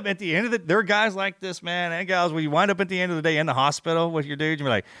wind up at the end of there are guys like this, man, and gals, when you wind up at the end of the day in the hospital with your dudes, you're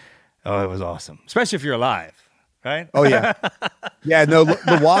like, oh, it was awesome, especially if you're alive, right? Oh yeah, yeah. No,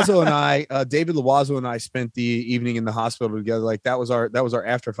 Loazo and I, David Loazo and I spent the evening in the hospital together. Like that was our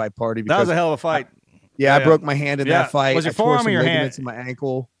after fight party. That was a hell of a fight. Yeah, I broke my hand in that fight. Was it I tore forearm some or your ligaments hand? in my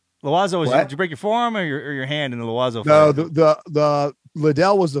ankle. Loazo, What? did you break your forearm or your hand in the Loazo fight? No, the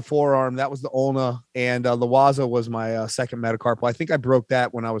Liddell was the forearm. That was the ulna, and Loazo was my second metacarpal. I think I broke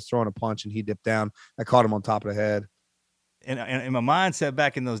that when I was throwing a punch and he dipped down. I caught him on top of the head. And in my mindset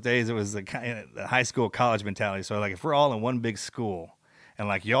back in those days, it was the high school college mentality. So like if we're all in one big school and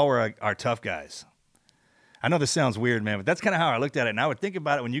like y'all were our tough guys. I know this sounds weird, man, but that's kind of how I looked at it. And I would think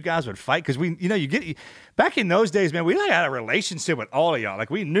about it when you guys would fight because back in those days, man, we had a relationship with all of y'all.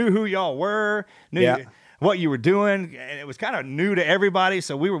 Like we knew who y'all were, knew what you were doing, and it was kind of new to everybody.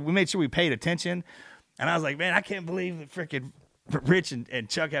 So we made sure we paid attention. And I was like, man, I can't believe that freaking Rich and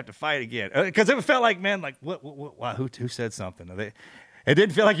Chuck have to fight again because it felt like, man, like what wow, who said something? It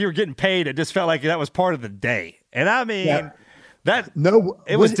didn't feel like you were getting paid. It just felt like that was part of the day. And I mean. Yeah.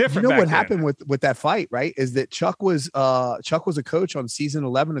 It was different. You know what then. happened with that fight, right? Is that Chuck was a coach on season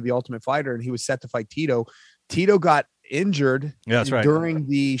 11 of The Ultimate Fighter, and he was set to fight Tito. Tito got injured during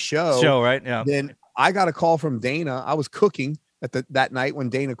the show. Right? Yeah. Then I got a call from Dana. I was cooking that night when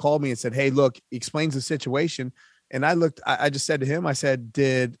Dana called me and said, "Hey, look," explains the situation. And I just said to him, I said,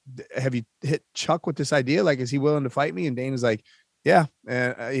 have you hit Chuck with this idea? Like, is he willing to fight me? And Dana's like, yeah.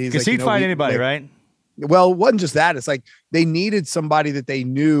 And he's like, he'd fight anybody, right? Well, it wasn't just that. It's like they needed somebody that they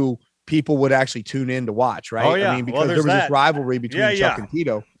knew people would actually tune in to watch, right? Oh, yeah. I mean, because there was this rivalry between Chuck and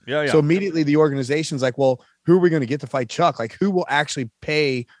Tito. Yeah. So immediately the organization's like, well, who are we going to get to fight Chuck? Like, who will actually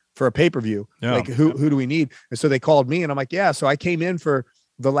pay for a pay-per-view? Yeah. Like, who do we need? And so they called me, and I'm like, yeah. So I came in for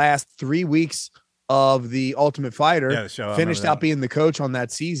the last 3 weeks of The Ultimate Fighter, finished out being the coach on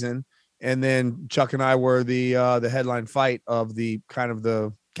that season. And then Chuck and I were the headline fight of the kind of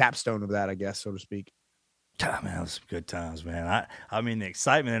the capstone of that, I guess, so to speak. God, man, that was some good times, man. I mean, the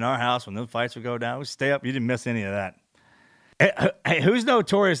excitement in our house when those fights would go down, we'd stay up. You didn't miss any of that. Hey, who's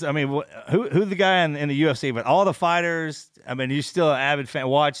notorious? I mean, who the guy in the UFC? But all the fighters. I mean, you still an avid fan.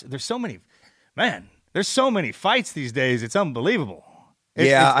 Watch. There's so many fights these days. It's unbelievable.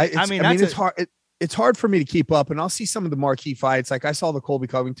 It's hard. It's hard for me to keep up, and I'll see some of the marquee fights. Like I saw the Colby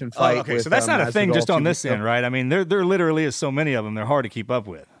Covington fight. Okay, so that's not a thing just on this end, right? I mean, there literally is so many of them. They're hard to keep up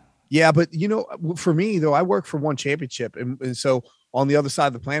with. Yeah, but for me though, I work for One Championship, and so on the other side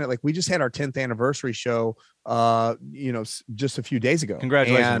of the planet, like we just had our 10th anniversary show, just a few days ago.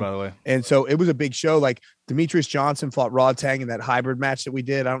 Congratulations, by the way. And so it was a big show. Like Demetrius Johnson fought Rodtang in that hybrid match that we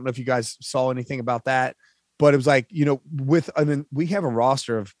did. I don't know if you guys saw anything about that, but it was like, we have a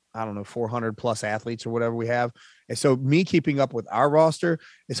roster of, I don't know, 400 plus athletes or whatever we have. And so me keeping up with our roster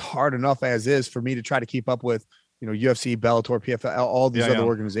is hard enough as is for me to try to keep up with, UFC, Bellator, PFL, all these other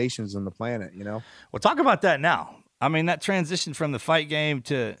organizations on the planet, Well, talk about that now. I mean, that transition from the fight game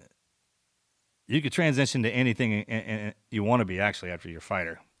to, you could transition to anything you want to be actually after you're a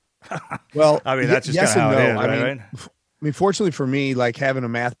fighter. Well, I mean, that's just yes kind of how it is, right? I mean, fortunately for me, like having a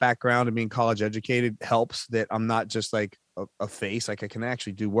math background and being college educated helps that I'm not just like a face, like I can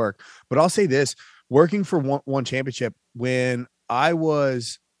actually do work. But I'll say this, working for One Championship, when I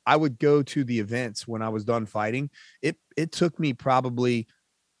would go to the events when I was done fighting, it took me probably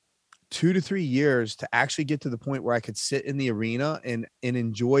 2 to 3 years to actually get to the point where I could sit in the arena and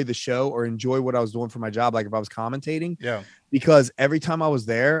enjoy the show or enjoy what I was doing for my job. Like if I was commentating, because every time I was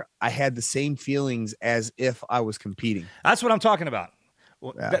there, I had the same feelings as if I was competing. That's what I'm talking about.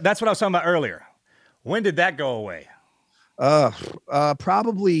 That's what I was talking about earlier. When did that go away?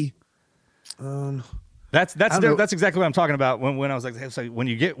 Probably. That's exactly what I'm talking about. When I was like, so when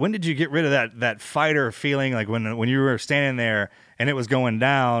did you get rid of that fighter feeling? Like when you were standing there and it was going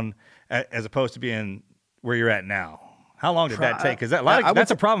down, as opposed to being where you're at now. How long did that take? Because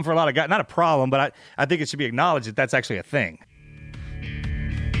that's a problem for a lot of guys. Not a problem, but I think it should be acknowledged that that's actually a thing.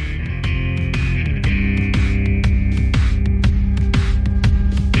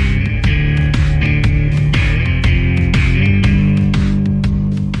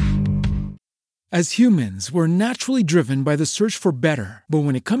 As humans, we're naturally driven by the search for better. But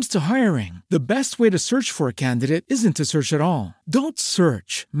when it comes to hiring, the best way to search for a candidate isn't to search at all. Don't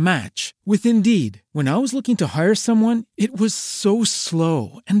search, match with Indeed. When I was looking to hire someone, it was so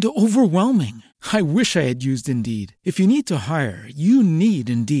slow and overwhelming. I wish I had used Indeed. If you need to hire, you need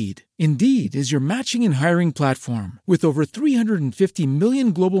Indeed. Indeed is your matching and hiring platform with over 350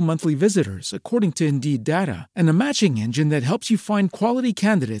 million global monthly visitors, according to Indeed data, and a matching engine that helps you find quality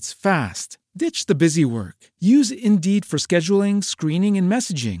candidates fast. Ditch the busy work. Use Indeed for scheduling, screening, and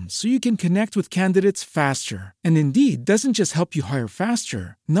messaging so you can connect with candidates faster. And Indeed doesn't just help you hire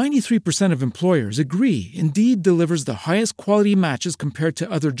faster. 93% of employers agree Indeed delivers the highest quality matches compared to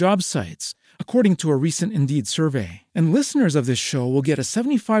other job sites. according to a recent Indeed survey. And listeners of this show will get a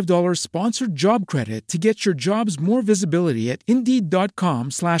 $75 sponsored job credit to get your jobs more visibility at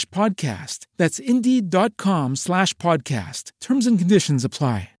Indeed.com/podcast. That's Indeed.com/podcast. Terms and conditions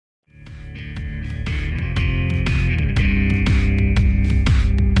apply.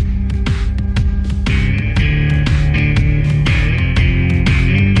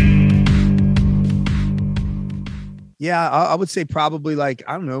 Yeah, I would say probably like,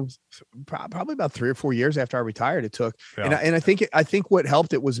 I don't know, probably about 3 or 4 years after I retired, it took. Yeah. And I think what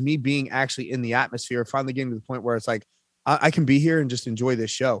helped it was me being actually in the atmosphere, finally getting to the point where it's like, I can be here and just enjoy this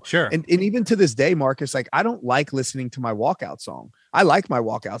show. Sure. And even to this day, Marcus, like, I don't like listening to my walkout song. I like my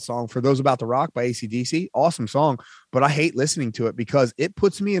walkout song, For Those About to Rock by AC/DC. Awesome song. But I hate listening to it because it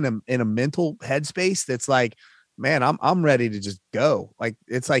puts me in a mental headspace that's like, man, I'm ready to just go. Like,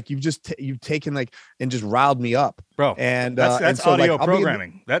 it's like you've taken like and just riled me up, bro. And that's so, audio like,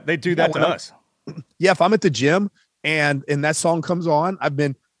 programming. That they do that to us. Yeah, if I'm at the gym and that song comes on, I've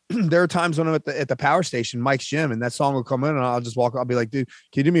been there are times when I'm at the power station, Mike's gym, and that song will come in, and I'll just walk. I'll be like, dude,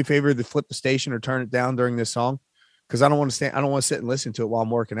 can you do me a favor to flip the station or turn it down during this song? Because I don't want to sit and listen to it while I'm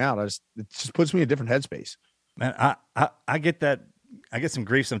working out. It just puts me in a different headspace. Man, I get that. I get some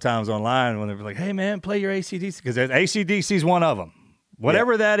grief sometimes online when they're like, hey, man, play your AC/DC, because AC/DC is one of them.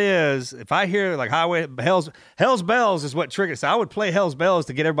 Whatever that is, if I hear like Highway Hell's Bells is what triggers. So I would play Hell's Bells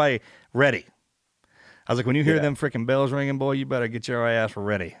to get everybody ready. I was like, when you hear them freaking bells ringing, boy, you better get your ass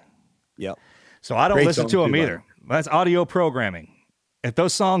ready. Yep. So I don't listen to them either. That's audio programming. If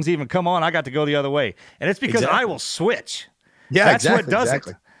those songs even come on, I got to go the other way. And it's because I will switch. Yeah, that's what does it.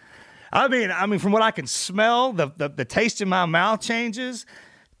 I mean, from what I can smell, the taste in my mouth changes.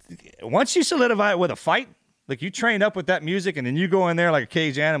 Once you solidify it with a fight, like you train up with that music, and then you go in there like a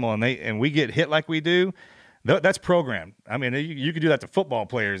caged animal, and we get hit like we do. That's programmed. I mean, you could do that to football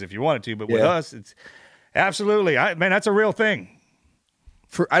players if you wanted to, but with us, it's absolutely. Man, that's a real thing.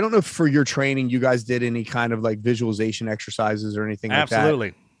 I don't know if for your training you guys did any kind of like visualization exercises or anything like that.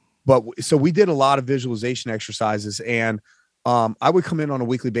 Absolutely. But so we did a lot of visualization exercises, and I would come in on a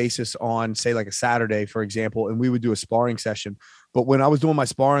weekly basis on, say, like a Saturday, for example, and we would do a sparring session. But when I was doing my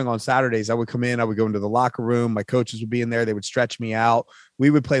sparring on Saturdays, I would come in, I would go into the locker room. My coaches would be in there. They would stretch me out.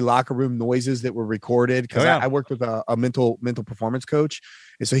 We would play locker room noises that were recorded because I worked with a mental performance coach.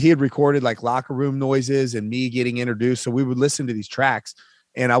 And so he had recorded like locker room noises and me getting introduced. So we would listen to these tracks,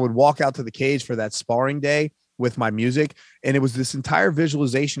 and I would walk out to the cage for that sparring day with my music. And it was this entire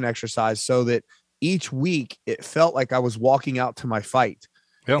visualization exercise so that each week it felt like I was walking out to my fight.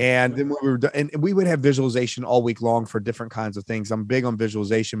 Yep. And then when we were done, and we would have visualization all week long for different kinds of things. I'm big on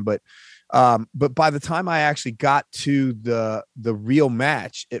visualization, but by the time I actually got to the real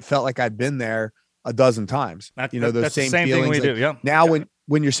match, it felt like I'd been there a dozen times. Those same feelings. Thing we like do. Yep. Now when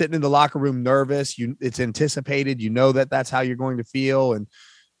you're sitting in the locker room nervous, it's anticipated, that's how you're going to feel. And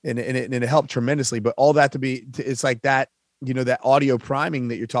it helped tremendously, but all that it's like that, that audio priming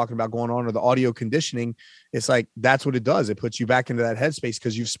that you're talking about going on, or the audio conditioning, it's like, that's what it does. It puts you back into that headspace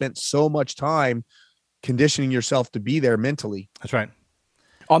because you've spent so much time conditioning yourself to be there mentally. That's right.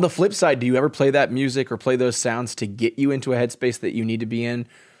 On the flip side, do you ever play that music or play those sounds to get you into a headspace that you need to be in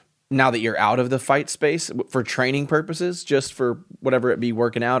now that you're out of the fight space for training purposes, just for whatever it be,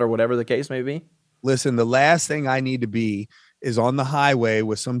 working out or whatever the case may be? Listen, the last thing I need to be is on the highway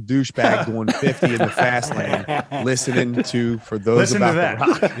with some douchebag doing 50 in the fast lane, listening to For Those About to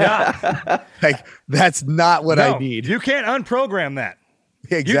Rock. Yeah. Like, that's not what I need. You can't unprogram that.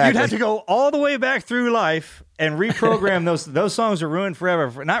 Exactly. You'd have to go all the way back through life and reprogram those songs are ruined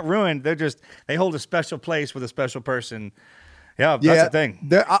forever. Not ruined. They hold a special place with a special person. Yeah, that's the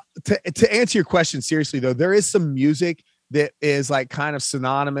thing. To answer your question seriously, though, there is some music that is like kind of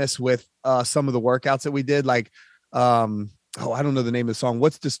synonymous with some of the workouts that we did. Like, I don't know the name of the song.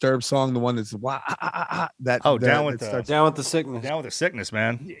 What's Disturbed song? The one that's Down with the Sickness. Down with the Sickness,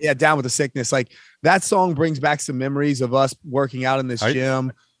 man. Yeah, Down with the Sickness. Like, that song brings back some memories of us working out in this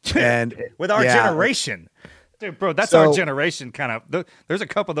gym and with our generation. Dude, bro, that's our generation kind of. There's a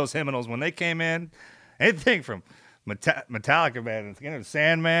couple of those hymnals when they came in. Anything from Metallica, man,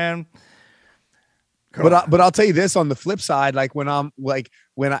 Sandman. But I'll tell you this, on the flip side, like when I'm like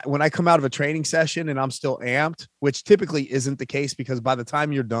when I come out of a training session and I'm still amped, which typically isn't the case because by the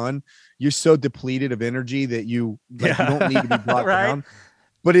time you're done, you're so depleted of energy that you don't need to be brought down.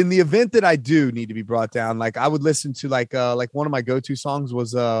 But in the event that I do need to be brought down, like I would listen to like one of my go-to songs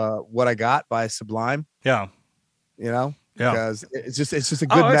was What I Got by Sublime. Yeah. Because it's just a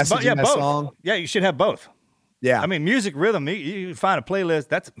good message in that song. Yeah, you should have both. Yeah. I mean, music rhythm, you find a playlist.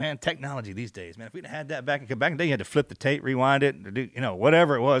 That's, man, technology these days, man. If we'd had that back in the day, you had to flip the tape, rewind it, or do,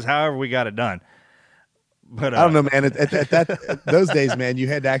 whatever it was, however we got it done. But I don't know, man. At those days, man, you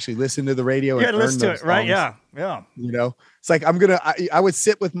had to actually listen to the radio. You had to listen to it, right? Yeah. It's like I would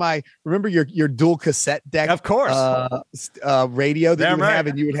sit with remember your dual cassette deck, of course, radio that you would have,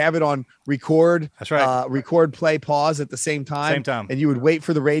 and you would have it on record. That's right. Record, play, pause at the same time. And you would wait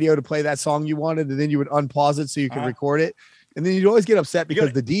for the radio to play that song you wanted, and then you would unpause it so you could record it. And then you'd always get upset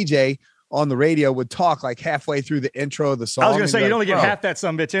because the DJ on the radio would talk like halfway through the intro of the song. I was going to say, you'd only get half that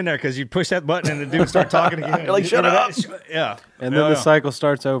summbitch in there because you push that button and the dude would start talking again. You're like, shut up. Yeah. And then the cycle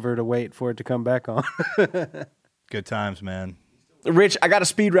starts over to wait for it to come back on. Good times, man. Rich, I got a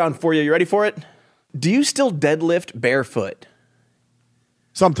speed round for you. You ready for it? Do you still deadlift barefoot?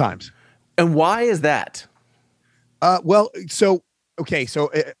 Sometimes. And why is that? I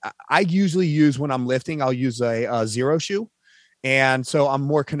usually use, when I'm lifting, I'll use a zero shoe. And so I'm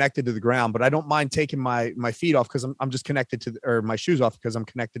more connected to the ground, but I don't mind taking my feet off because I'm just connected or my shoes off because I'm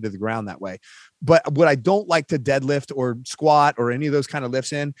connected to the ground that way. But what I don't like to deadlift or squat or any of those kind of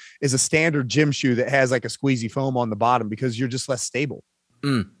lifts in is a standard gym shoe that has like a squeezy foam on the bottom because you're just less stable.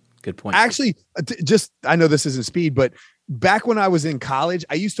 Good point. Actually, I know this isn't speed, but back when I was in college,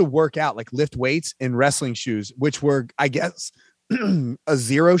 I used to work out, like lift weights in wrestling shoes, which were, I guess, a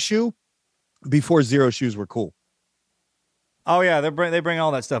zero shoe before zero shoes were cool. Oh yeah, they bring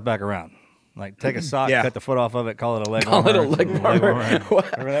all that stuff back around. Like take a sock, cut the foot off of it, call it a leg warmer. Call it a leg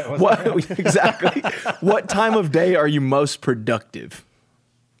warmer. What exactly? What time of day are you most productive?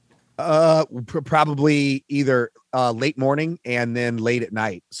 Probably either late morning and then late at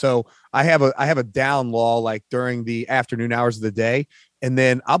night. So I have a down law like during the afternoon hours of the day, and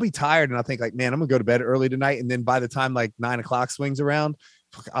then I'll be tired and I think like, man, I'm gonna go to bed early tonight. And then by the time like 9 o'clock swings around,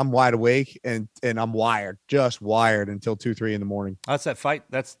 I'm wide awake and I'm just wired until 2-3 in the morning. That's that fight.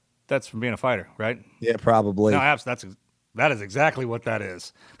 That's from being a fighter, right? Yeah, probably. No, that is exactly what that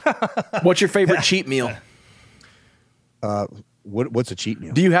is. What's your favorite cheat meal? What's a cheat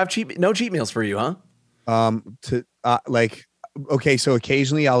meal? Do you have no cheat meals for you, huh? Okay, so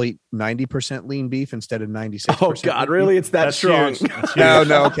occasionally I'll eat 90% lean beef instead of 96%. Oh God, really? It's that strong?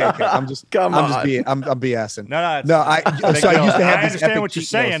 No. Okay. I'm BSing. I used to have. I understand what you're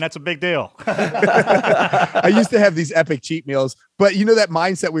saying. That's a big deal. I used to have these epic cheat meals, but you know that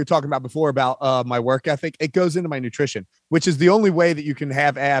mindset we were talking about before about my work ethic. It goes into my nutrition, which is the only way that you can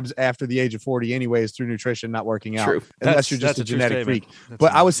have abs after the age of 40, anyways, through nutrition, not working out. True. Unless you're just a genetic freak.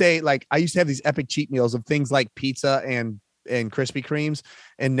 But I would say, like, I used to have these epic cheat meals of things like pizza and Krispy Kremes,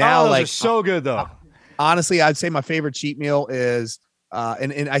 and now those are so good though. Honestly, I'd say my favorite cheat meal is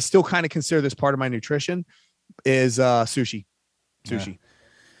and I still kind of consider this part of my nutrition is sushi.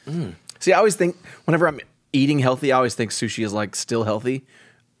 See, I always think whenever I'm eating healthy, I always think sushi is like still healthy.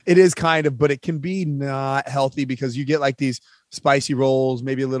 It is kind of, but it can be not healthy because you get like these spicy rolls,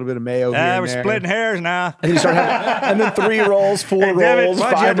 maybe a little bit of mayo. We're splitting hairs now. And you start having, and then 3 rolls, 4 rolls, David, 5 rolls.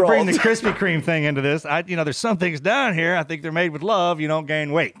 Why'd you have to bring the Krispy Kreme thing into this? There's some things down here. I think they're made with love. You don't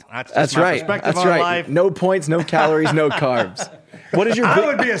gain weight. That's my right. perspective That's on right. life. No points, no calories, no carbs. What is your? I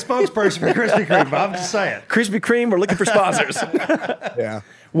would be a spokesperson for Krispy Kreme. But I'm just saying. Krispy Kreme, we're looking for sponsors. Yeah.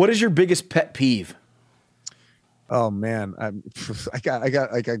 What is your biggest pet peeve? Oh man, I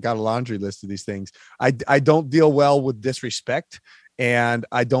got a laundry list of these things. I don't deal well with disrespect, and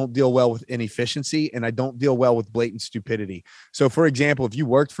I don't deal well with inefficiency, and I don't deal well with blatant stupidity. So, for example, if you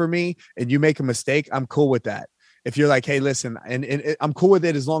worked for me and you make a mistake, I'm cool with that. If you're like, hey, listen, and I'm cool with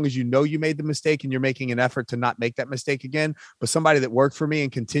it as long as you know you made the mistake and you're making an effort to not make that mistake again. But somebody that worked for me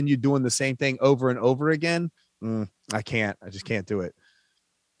and continued doing the same thing over and over again, I just can't do it.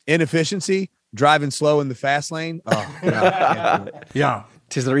 Inefficiency. Driving slow in the fast lane. Oh, no, yeah.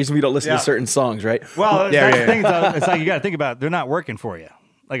 Tis the reason we don't listen to certain songs, right? Well, that's the thing, though. It's like you got to think about it. They're not working for you.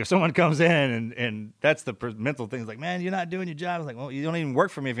 Like if someone comes in and that's the mental thing. It's like, man, you're not doing your job. It's like, well, you don't even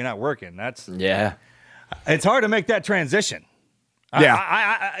work for me if you're not working. It's hard to make that transition.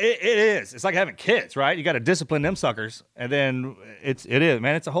 Yeah, it is. It's like having kids, right? You got to discipline them suckers, and then it is,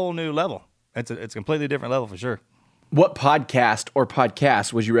 man. It's a whole new level. It's a completely different level for sure. What podcast or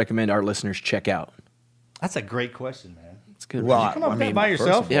podcasts would you recommend our listeners check out? That's a great question, man. It's good. Well, did you come up with that by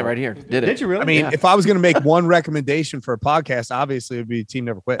yourself? Yeah, right here. Did you really? I mean, if I was going to make one recommendation for a podcast, obviously it would be Team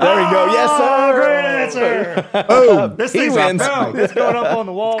Never Quit. There we go. Yes, sir. Great answer. Boom. This He thing's wins. It's going up on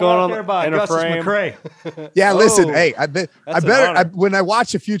the wall going right on there by in a Augustus frame. McCrae. Yeah, listen. Oh, Hey, I an better honor. when I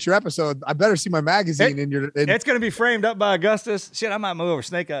watch a future episode, I better see my magazine in your. In, It's going to be framed up by Augustus. Shit, I might move over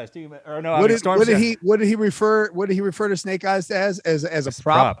Snake Eyes too. Or no, I what mean did, Storm what did Shadow. he what did he refer what did he refer to Snake Eyes as a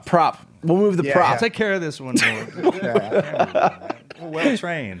prop? Prop. We'll move the Yeah, prop. I'll take care of this one. We're well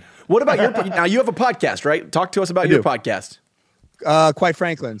trained. What about your? Now you have a podcast, right? Talk to us about your do. podcast. Quite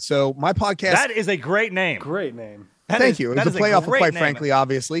Franklin. So my podcast. That is a great name. Great name. Thank you. It's a playoff of great Quite name. Frankly,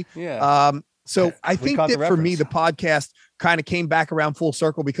 obviously. Yeah. So I We think caught that the for me, reference. the podcast kind of came back around full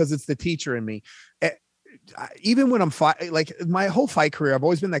circle because it's the teacher in me. Even when I'm like my whole fight career, I've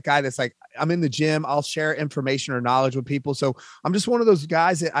always been that guy that's like, I'm in the gym, I'll share information or knowledge with people. So I'm just one of those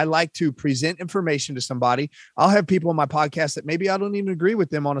guys that I like to present information to somebody. I'll have people on my podcast that maybe I don't even agree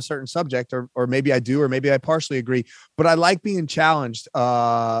with them on a certain subject, or maybe I do, or maybe I partially agree, but I like being challenged.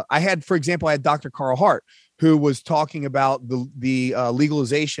 For example, I had Dr. Carl Hart, who was talking about the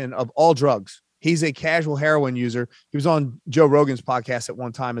legalization of all drugs. He's a casual heroin user. He was on Joe Rogan's podcast at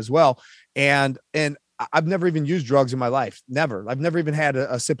one time as well. And I've never even used drugs in my life. Never. I've never even had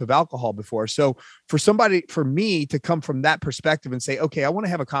a sip of alcohol before. So for me to come from that perspective and say, okay, I want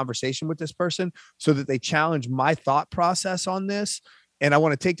to have a conversation with this person so that they challenge my thought process on this. And I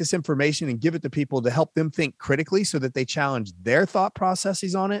want to take this information and give it to people to help them think critically so that they challenge their thought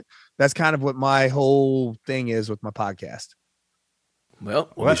processes on it. That's kind of what my whole thing is with my podcast.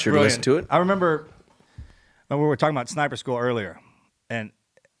 Well, we'll be That's sure brilliant. to listen to it. I remember when we were talking about sniper school earlier, and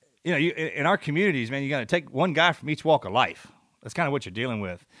in our communities, man, you got to take one guy from each walk of life. That's kind of what you're dealing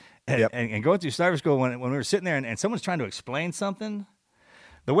with. And, and going through sniper school, when we were sitting there and someone's trying to explain something,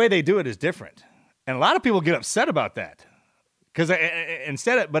 the way they do it is different. And a lot of people get upset about that. Because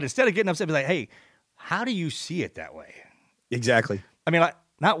instead of getting upset, be like, hey, how do you see it that way? Exactly. I mean, like,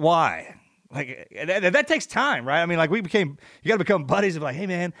 not why. Like, that takes time, right? I mean, like, you got to become buddies of like, hey,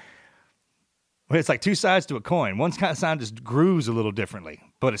 man, it's like two sides to a coin. One kind of side just grooves a little differently,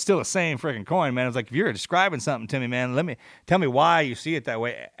 but it's still the same freaking coin, man. It's like, if you're describing something to me, man, tell me why you see it that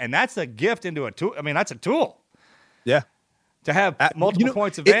way. And that's a gift into a tool. I mean, that's a tool. Yeah. To have multiple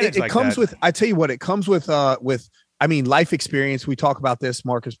points of vantage it like comes that. with, I tell you what, it comes with life experience. We talk about this,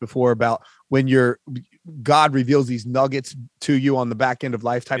 Marcus, before about when God reveals these nuggets to you on the back end of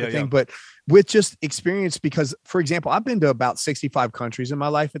life type of thing. But with just experience, because for example, I've been to about 65 countries in my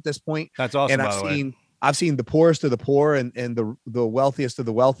life at this point. That's awesome. And I've seen the poorest of the poor and the wealthiest of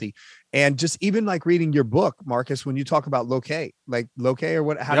the wealthy. And just even like reading your book, Marcus, when you talk about locate or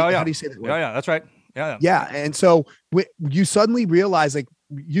what, how do you say that word? Yeah, that's right. Yeah. And so you suddenly realize, like,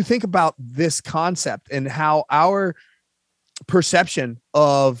 you think about this concept and how our perception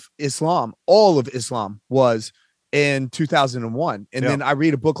of Islam, all of Islam, was in 2001. And then I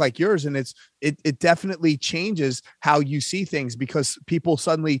read a book like yours, and it definitely changes how you see things, because people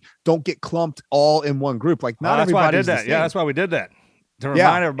suddenly don't get clumped all in one group. Like, not everybody did that. Yeah, that's why we did that. To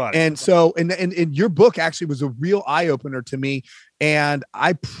remind everybody. And so, and your book actually was a real eye opener to me. And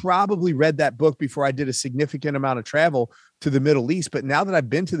I probably read that book before I did a significant amount of travel to the Middle East. But now that I've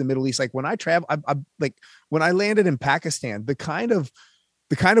been to the Middle East, like when I travel, I'm like, when I landed in Pakistan, the kind of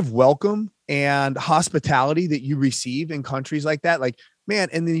welcome and hospitality that you receive in countries like that, like, man,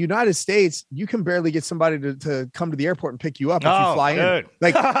 in the United States, you can barely get somebody to come to the airport and pick you up if you fly in.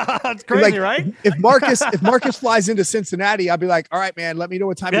 Like, that's crazy, right? If Marcus flies into Cincinnati, I'll be like, all right, man, let me know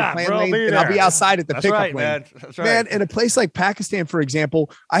what time you're playing lane, and I'll be outside at the pickup lane. Man. That's right. Man, in a place like Pakistan, for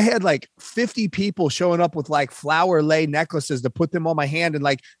example, I had like 50 people showing up with like flower lay necklaces to put them on my hand and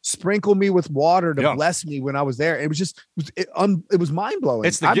like sprinkle me with water to bless me when I was there. It was just, it was mind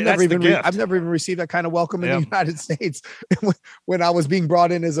blowing. I've never even received that kind of welcome in the United States when I was being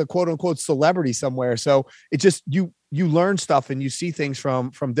brought in as a quote unquote celebrity somewhere. So it just, you learn stuff and you see things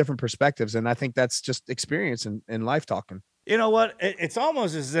from different perspectives. And I think that's just experience and life talking. You know what? It's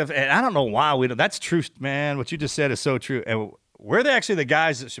almost as if, and I don't know why we don't, that's true, man. What you just said is so true. And we're actually the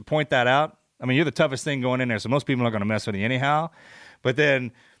guys that should point that out. I mean, you're the toughest thing going in there. So most people aren't going to mess with you anyhow, but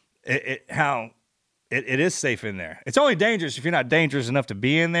then it is safe in there. It's only dangerous if you're not dangerous enough to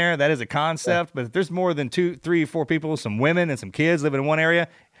be in there. That is a concept. But if there's more than 2, 3, 4 people, some women and some kids living in one area,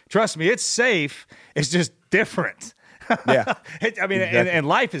 trust me, it's safe. It's just different. Yeah. And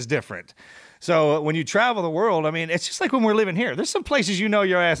life is different. So when you travel the world, I mean, it's just like when we're living here. There's some places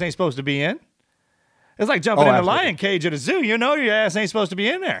your ass ain't supposed to be in. It's like jumping in a lion cage at a zoo. Your ass ain't supposed to be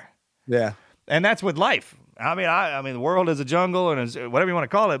in there. Yeah. And that's with life. I mean, the world is a jungle and is whatever you want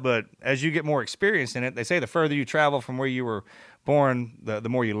to call it. But as you get more experience in it, they say the further you travel from where you were born, the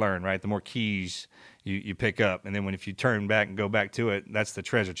more you learn, right? The more keys you pick up. And then if you turn back and go back to it, that's the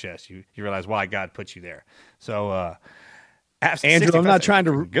treasure chest. You realize why God put you there. So, Andrew, I'm not trying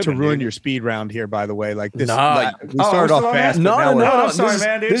to ruin your speed round here, by the way. Like this, we started off fast. No, I'm sorry,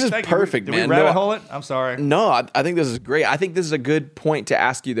 man, dude. This is Thank perfect, you. man. Did we rabbit hole it? I'm sorry. No, I think this is great. I think this is a good point to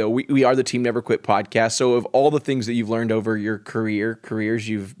ask you, though. We are the Team Never Quit podcast. So of all the things that you've learned over your careers,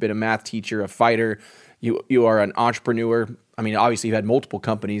 you've been a math teacher, a fighter, you are an entrepreneur. I mean, obviously you've had multiple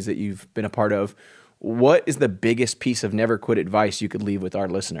companies that you've been a part of. What is the biggest piece of never quit advice you could leave with our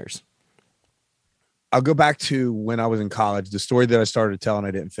listeners? I'll go back to when I was in college, the story that I started telling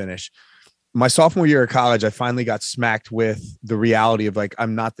I didn't finish. My sophomore year of college, I finally got smacked with the reality of like,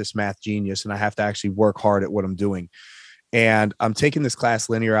 I'm not this math genius and I have to actually work hard at what I'm doing. And I'm taking this class,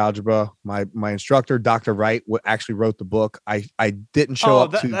 linear algebra. My instructor, Dr. Wright, actually wrote the book. I didn't show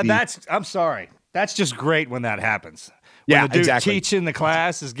up to I'm sorry. That's just great when that happens. When the dude teaching the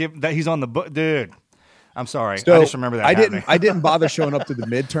class is that he's on the book, dude. I'm sorry. So I just remember that. I didn't bother showing up to the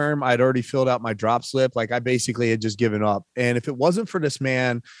midterm. I'd already filled out my drop slip. Like I basically had just given up. And if it wasn't for this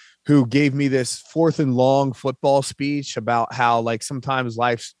man who gave me this 4th and long football speech about how like sometimes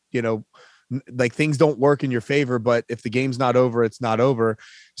life's, like things don't work in your favor, but if the game's not over, it's not over.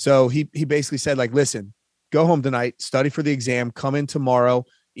 So he basically said like, listen, go home tonight, study for the exam, come in tomorrow,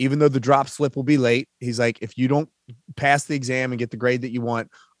 even though the drop slip will be late. He's like, if you don't pass the exam and get the grade that you want,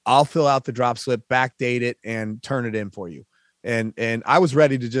 I'll fill out the drop slip, backdate it, and turn it in for you. And I was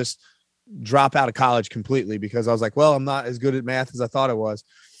ready to just drop out of college completely because I was like, well, I'm not as good at math as I thought I was.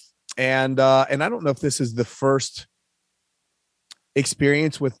 And I don't know if this is the first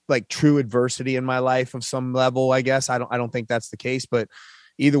experience with like true adversity in my life of some level, I guess. I don't think that's the case, but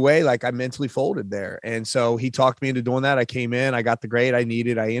either way, like I mentally folded there. And so he talked me into doing that. I came in, I got the grade I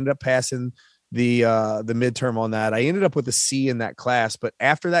needed. I ended up passing the midterm on that. I ended up with a C in that class, but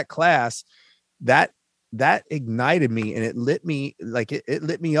after that class, that ignited me and it lit me like it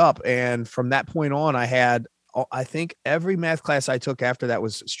lit me up. And from that point on, I think every math class I took after that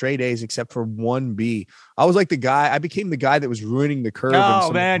was straight A's except for 1 B. I became the guy that was ruining the curve.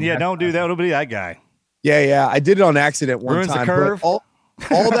 Oh man. Yeah. Don't do that. Don't be that guy. Yeah. I did it on accident one Ruins time. The curve.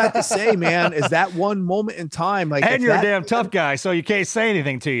 All that to say, man, is that one moment in time. Like, and you're a damn tough guy, so you can't say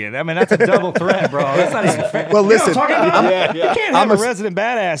anything to you. I mean, that's a double threat, bro. That's not even fair. Well, listen, you can't have a resident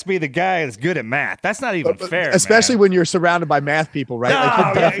badass be the guy that's good at math. That's not even fair, especially when you're surrounded by math people, right? Like,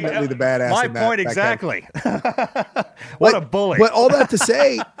 you're definitely the badass. My point exactly. What a bully. But all that's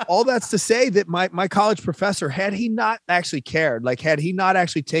to say that my college professor, had he not actually cared, like had he not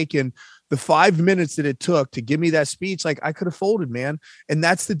actually taken the 5 minutes that it took to give me that speech, like I could have folded, man. And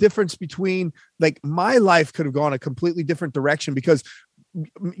that's the difference between like my life could have gone a completely different direction because,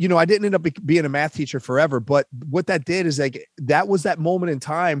 I didn't end up being a math teacher forever. But what that did is like, that was that moment in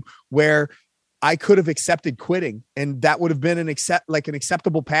time where I could have accepted quitting and that would have been an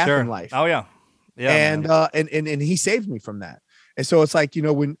acceptable path in life. Oh yeah. Yeah. And he saved me from that. And so it's like,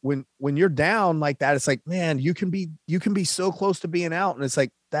 when you're down like that, it's like, man, you can be so close to being out. And it's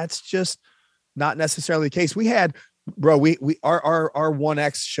like, that's just not necessarily the case. We had, bro, our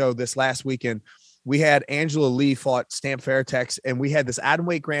 1X show this last weekend, we had Angela Lee fought Stamp Fairtex, and we had this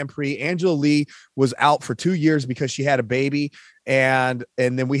atomweight Grand Prix. Angela Lee was out for 2 years because she had a baby. And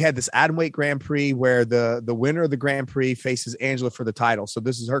then we had this atomweight Grand Prix where the winner of the Grand Prix faces Angela for the title. So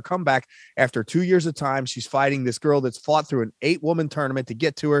this is her comeback after 2 years of time. She's fighting this girl that's fought through an 8-woman tournament to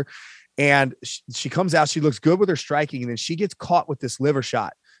get to her. And she comes out, she looks good with her striking, and then she gets caught with this liver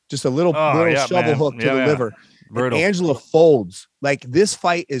shot, just a little shovel hook to the liver. And Angela folds. Like, this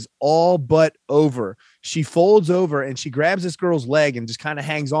fight is all but over. She folds over and she grabs this girl's leg and just kind of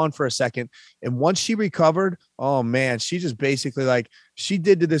hangs on for a second. And once she recovered, oh man, she just basically, like, she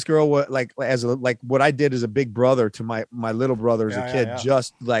did to this girl what what I did as a big brother to my little brother as a kid.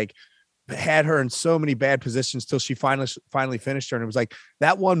 Just like had her in so many bad positions till she finally finished her. And it was like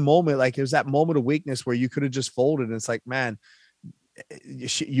that one moment, like it was that moment of weakness where you could have just folded. And it's like, man,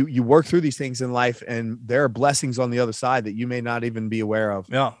 you work through these things in life and there are blessings on the other side that you may not even be aware of.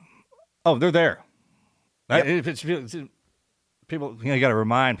 Yeah. Oh, they're there. Yep. If it's people, you got to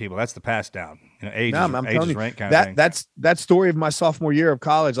remind people that's the pass down. Age is rank kind of thing. That's that story of my sophomore year of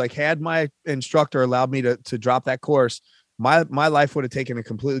college. Like, had my instructor allowed me to drop that course, my life would have taken a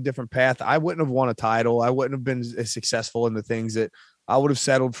completely different path. I wouldn't have won a title. I wouldn't have been as successful in the things that I would have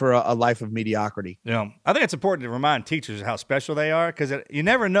settled for a life of mediocrity. Yeah. I think it's important to remind teachers how special they are, because you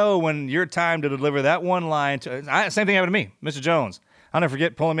never know when your time to deliver that one line. Same thing happened to me, Mr. Jones. I'll never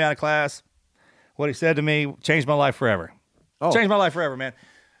forget pulling me out of class. What he said to me changed my life forever. Changed my life forever, man.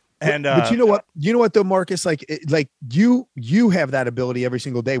 And but you know what though, Marcus, like you have that ability every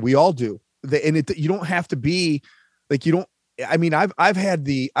single day. We all do. you don't have to be like, you don't, I mean, I've had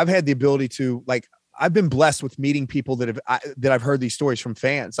the ability to, like, I've been blessed with meeting people that I've heard these stories from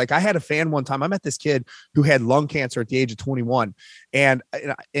fans. Like, I had a fan one time. I met this kid who had lung cancer at the age of 21, and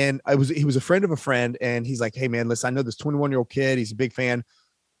he was a friend of a friend, and he's like, "Hey man, listen, I know this 21-year-old kid. He's a big fan.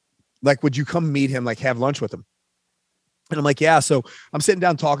 Like, would you come meet him? Like, have lunch with him?" And I'm like, "Yeah." So I'm sitting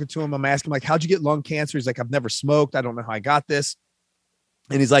down talking to him. I'm asking, like, "How'd you get lung cancer?" He's like, "I've never smoked. I don't know how I got this."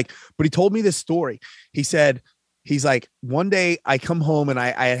 And he's like, "But he told me this story." He said, he's like, "One day I come home and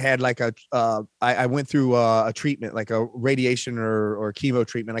I had like I went through a treatment, like a radiation or chemo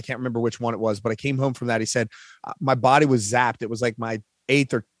treatment. I can't remember which one it was, but I came home from that." He said, "My body was zapped. It was like my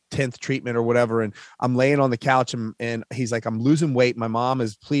 8th or 10th treatment or whatever. And I'm laying on the couch and he's like, I'm losing weight. My mom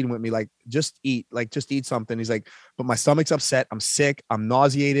is pleading with me, like, just eat something." He's like, "But my stomach's upset. I'm sick. I'm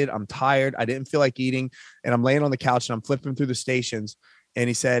nauseated. I'm tired. I didn't feel like eating." And I'm laying on the couch and I'm flipping through the stations. And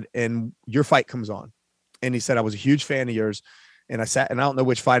he said, "And your fight comes on." And he said, "I was a huge fan of yours." And I sat, and I don't know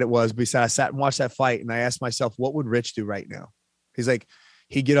which fight it was, but he said, "I sat and watched that fight. And I asked myself, what would Rich do right now?" He's like,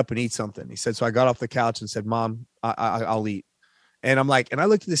 "He'd get up and eat something." He said, "So I got off the couch and said, Mom, I'll eat." And I'm like, and I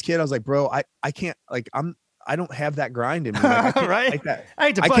looked at this kid, I was like, "Bro, I can't, like, I don't have that grind in me." Like, I right? Like that. I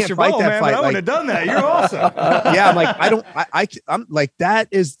hate to bust your bubble, man, but I wouldn't have done that. You're awesome. Yeah. I'm like, I'm like, that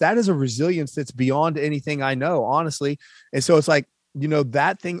is a resilience that's beyond anything I know, honestly. And so it's like, you know,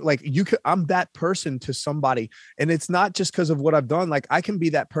 that thing, like, I'm that person to somebody, and it's not just because of what I've done. Like, I can be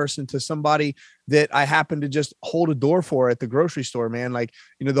that person to somebody that I happen to just hold a door for at the grocery store, man. Like,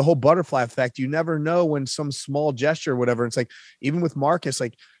 you know, the whole butterfly effect, you never know when some small gesture or whatever. It's like, even with Marcus,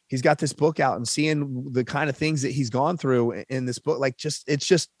 like, he's got this book out and seeing the kind of things that he's gone through in this book, like, it's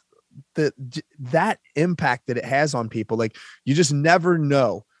just that impact that it has on people. Like, you just never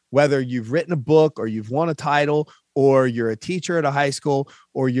know whether you've written a book or you've won a title or you're a teacher at a high school,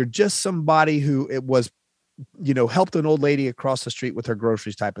 or you're just somebody who it was, you know, helped an old lady across the street with her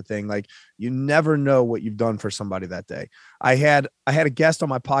groceries type of thing. Like, you never know what you've done for somebody that day. I had a guest on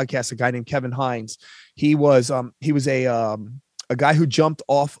my podcast, a guy named Kevin Hines. He was a guy who jumped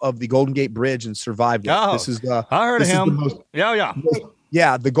off of the Golden Gate Bridge and survived it. Oh, this is I heard of him.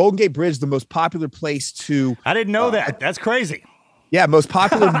 Yeah. The Golden Gate Bridge, the most popular place to, I didn't know that. That's crazy. Yeah, most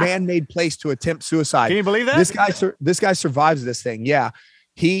popular man-made place to attempt suicide. Can you believe that? This guy survives this thing. Yeah.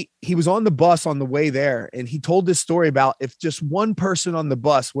 He was on the bus on the way there, and he told this story about if just one person on the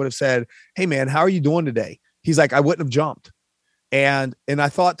bus would have said, "Hey man, how are you doing today?" He's like, "I wouldn't have jumped." And I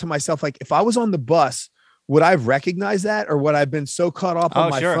thought to myself, like, if I was on the bus, would I have recognized that, or would I have been so caught up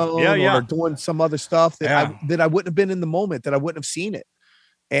on my phone or doing some other stuff that I wouldn't have been in the moment, that I wouldn't have seen it?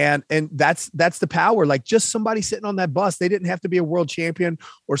 And that's the power. Like, just somebody sitting on that bus, they didn't have to be a world champion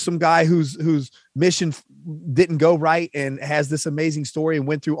or some guy whose mission didn't go right and has this amazing story and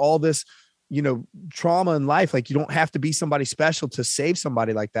went through all this, you know, trauma in life. Like, you don't have to be somebody special to save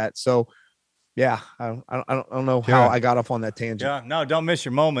somebody like that. So yeah, I don't know how I got off on that tangent. Yeah, no, don't miss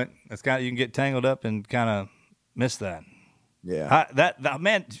your moment. It's you can get tangled up and kind of miss that. Yeah. That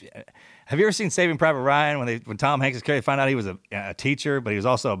man, have you ever seen Saving Private Ryan when Tom Hanks' character found out he was a teacher, but he was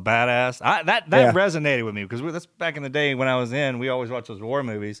also a badass? That resonated with me because that's back in the day when I was we always watched those war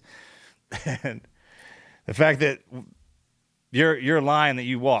movies, and the fact that your line that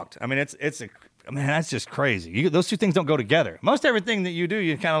you walked, I mean, that's just crazy. Those two things don't go together. Most everything that you do,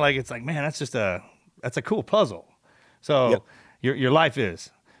 you kind of like, it's like, man, that's a cool puzzle. So your life is,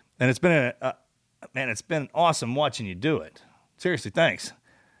 and it's been it's been awesome watching you do it. Seriously, thanks.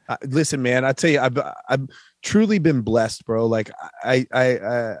 Listen, man, I tell you, I've truly been blessed, bro. Like,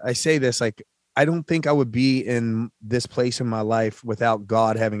 I say this, like, I don't think I would be in this place in my life without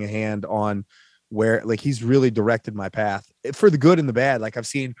God having a hand on where, like, he's really directed my path for the good and the bad. Like, I've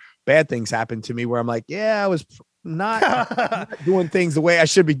seen bad things happen to me where I'm like, yeah, I was not doing things the way I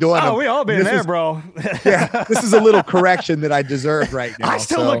should be doing. Oh, we all been there, bro. Yeah, this is a little correction that I deserve right now. I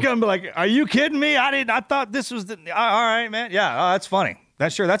still look at him like, are you kidding me? I thought this was all right, man. Yeah, that's funny.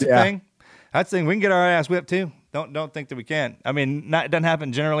 That's a thing. That's the thing. We can get our ass whipped too. Don't think that we can't. I mean, it doesn't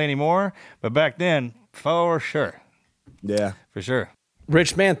happen generally anymore, but back then, for sure. Yeah, for sure.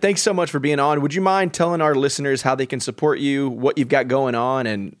 Rich, man, thanks so much for being on. Would you mind telling our listeners how they can support you, what you've got going on,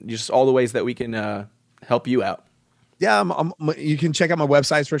 and just all the ways that we can help you out? Yeah, you can check out my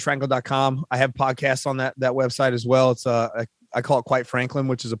website, richfranklin.com. I have podcasts on that website as well. It's I call it Quite Franklin,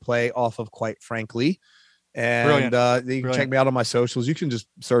 which is a play off of Quite Frankly. And you can check me out on my socials. You can just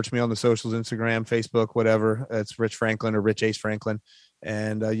search me on the socials, Instagram, Facebook, whatever. It's Rich Franklin or Rich Ace Franklin,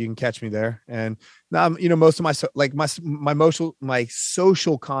 and you can catch me there. And now, you know, most of my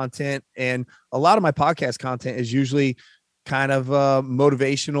social content and a lot of my podcast content is usually kind of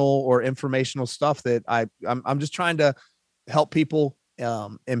motivational or informational stuff that I'm just trying to help people,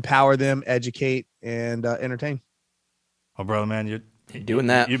 empower them, educate, and entertain. Oh, brother, man, you're doing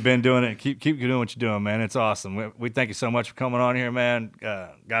that. You've been doing it. Keep doing what you're doing, man. It's awesome. We thank you so much for coming on here, man.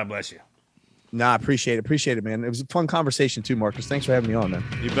 God bless you. Nah, I appreciate it, man. It was a fun conversation too, Marcus. Thanks for having me on, man.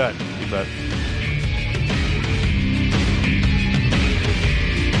 You bet.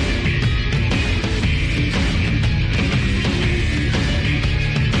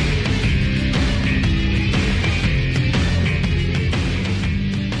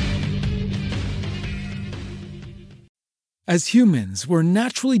 As humans, we're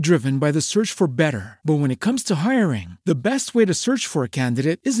naturally driven by the search for better. But when it comes to hiring, the best way to search for a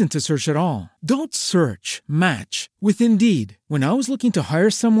candidate isn't to search at all. Don't search, match with Indeed. When I was looking to hire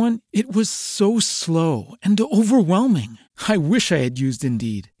someone, it was so slow and overwhelming. I wish I had used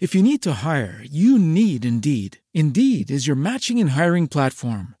Indeed. If you need to hire, you need Indeed. Indeed is your matching and hiring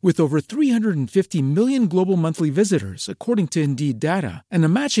platform with over 350 million global monthly visitors, according to Indeed data, and a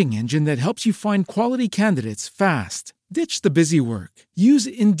matching engine that helps you find quality candidates fast. Ditch the busy work. Use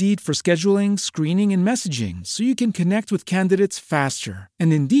Indeed for scheduling, screening, and messaging so you can connect with candidates faster.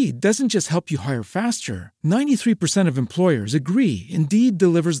 And Indeed doesn't just help you hire faster. 93% of employers agree Indeed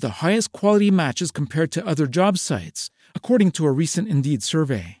delivers the highest quality matches compared to other job sites, according to a recent Indeed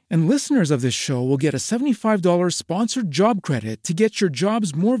survey. And listeners of this show will get a $75 sponsored job credit to get your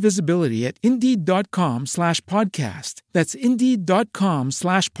jobs more visibility at Indeed.com/podcast. That's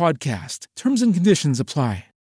Indeed.com/podcast. Terms and conditions apply.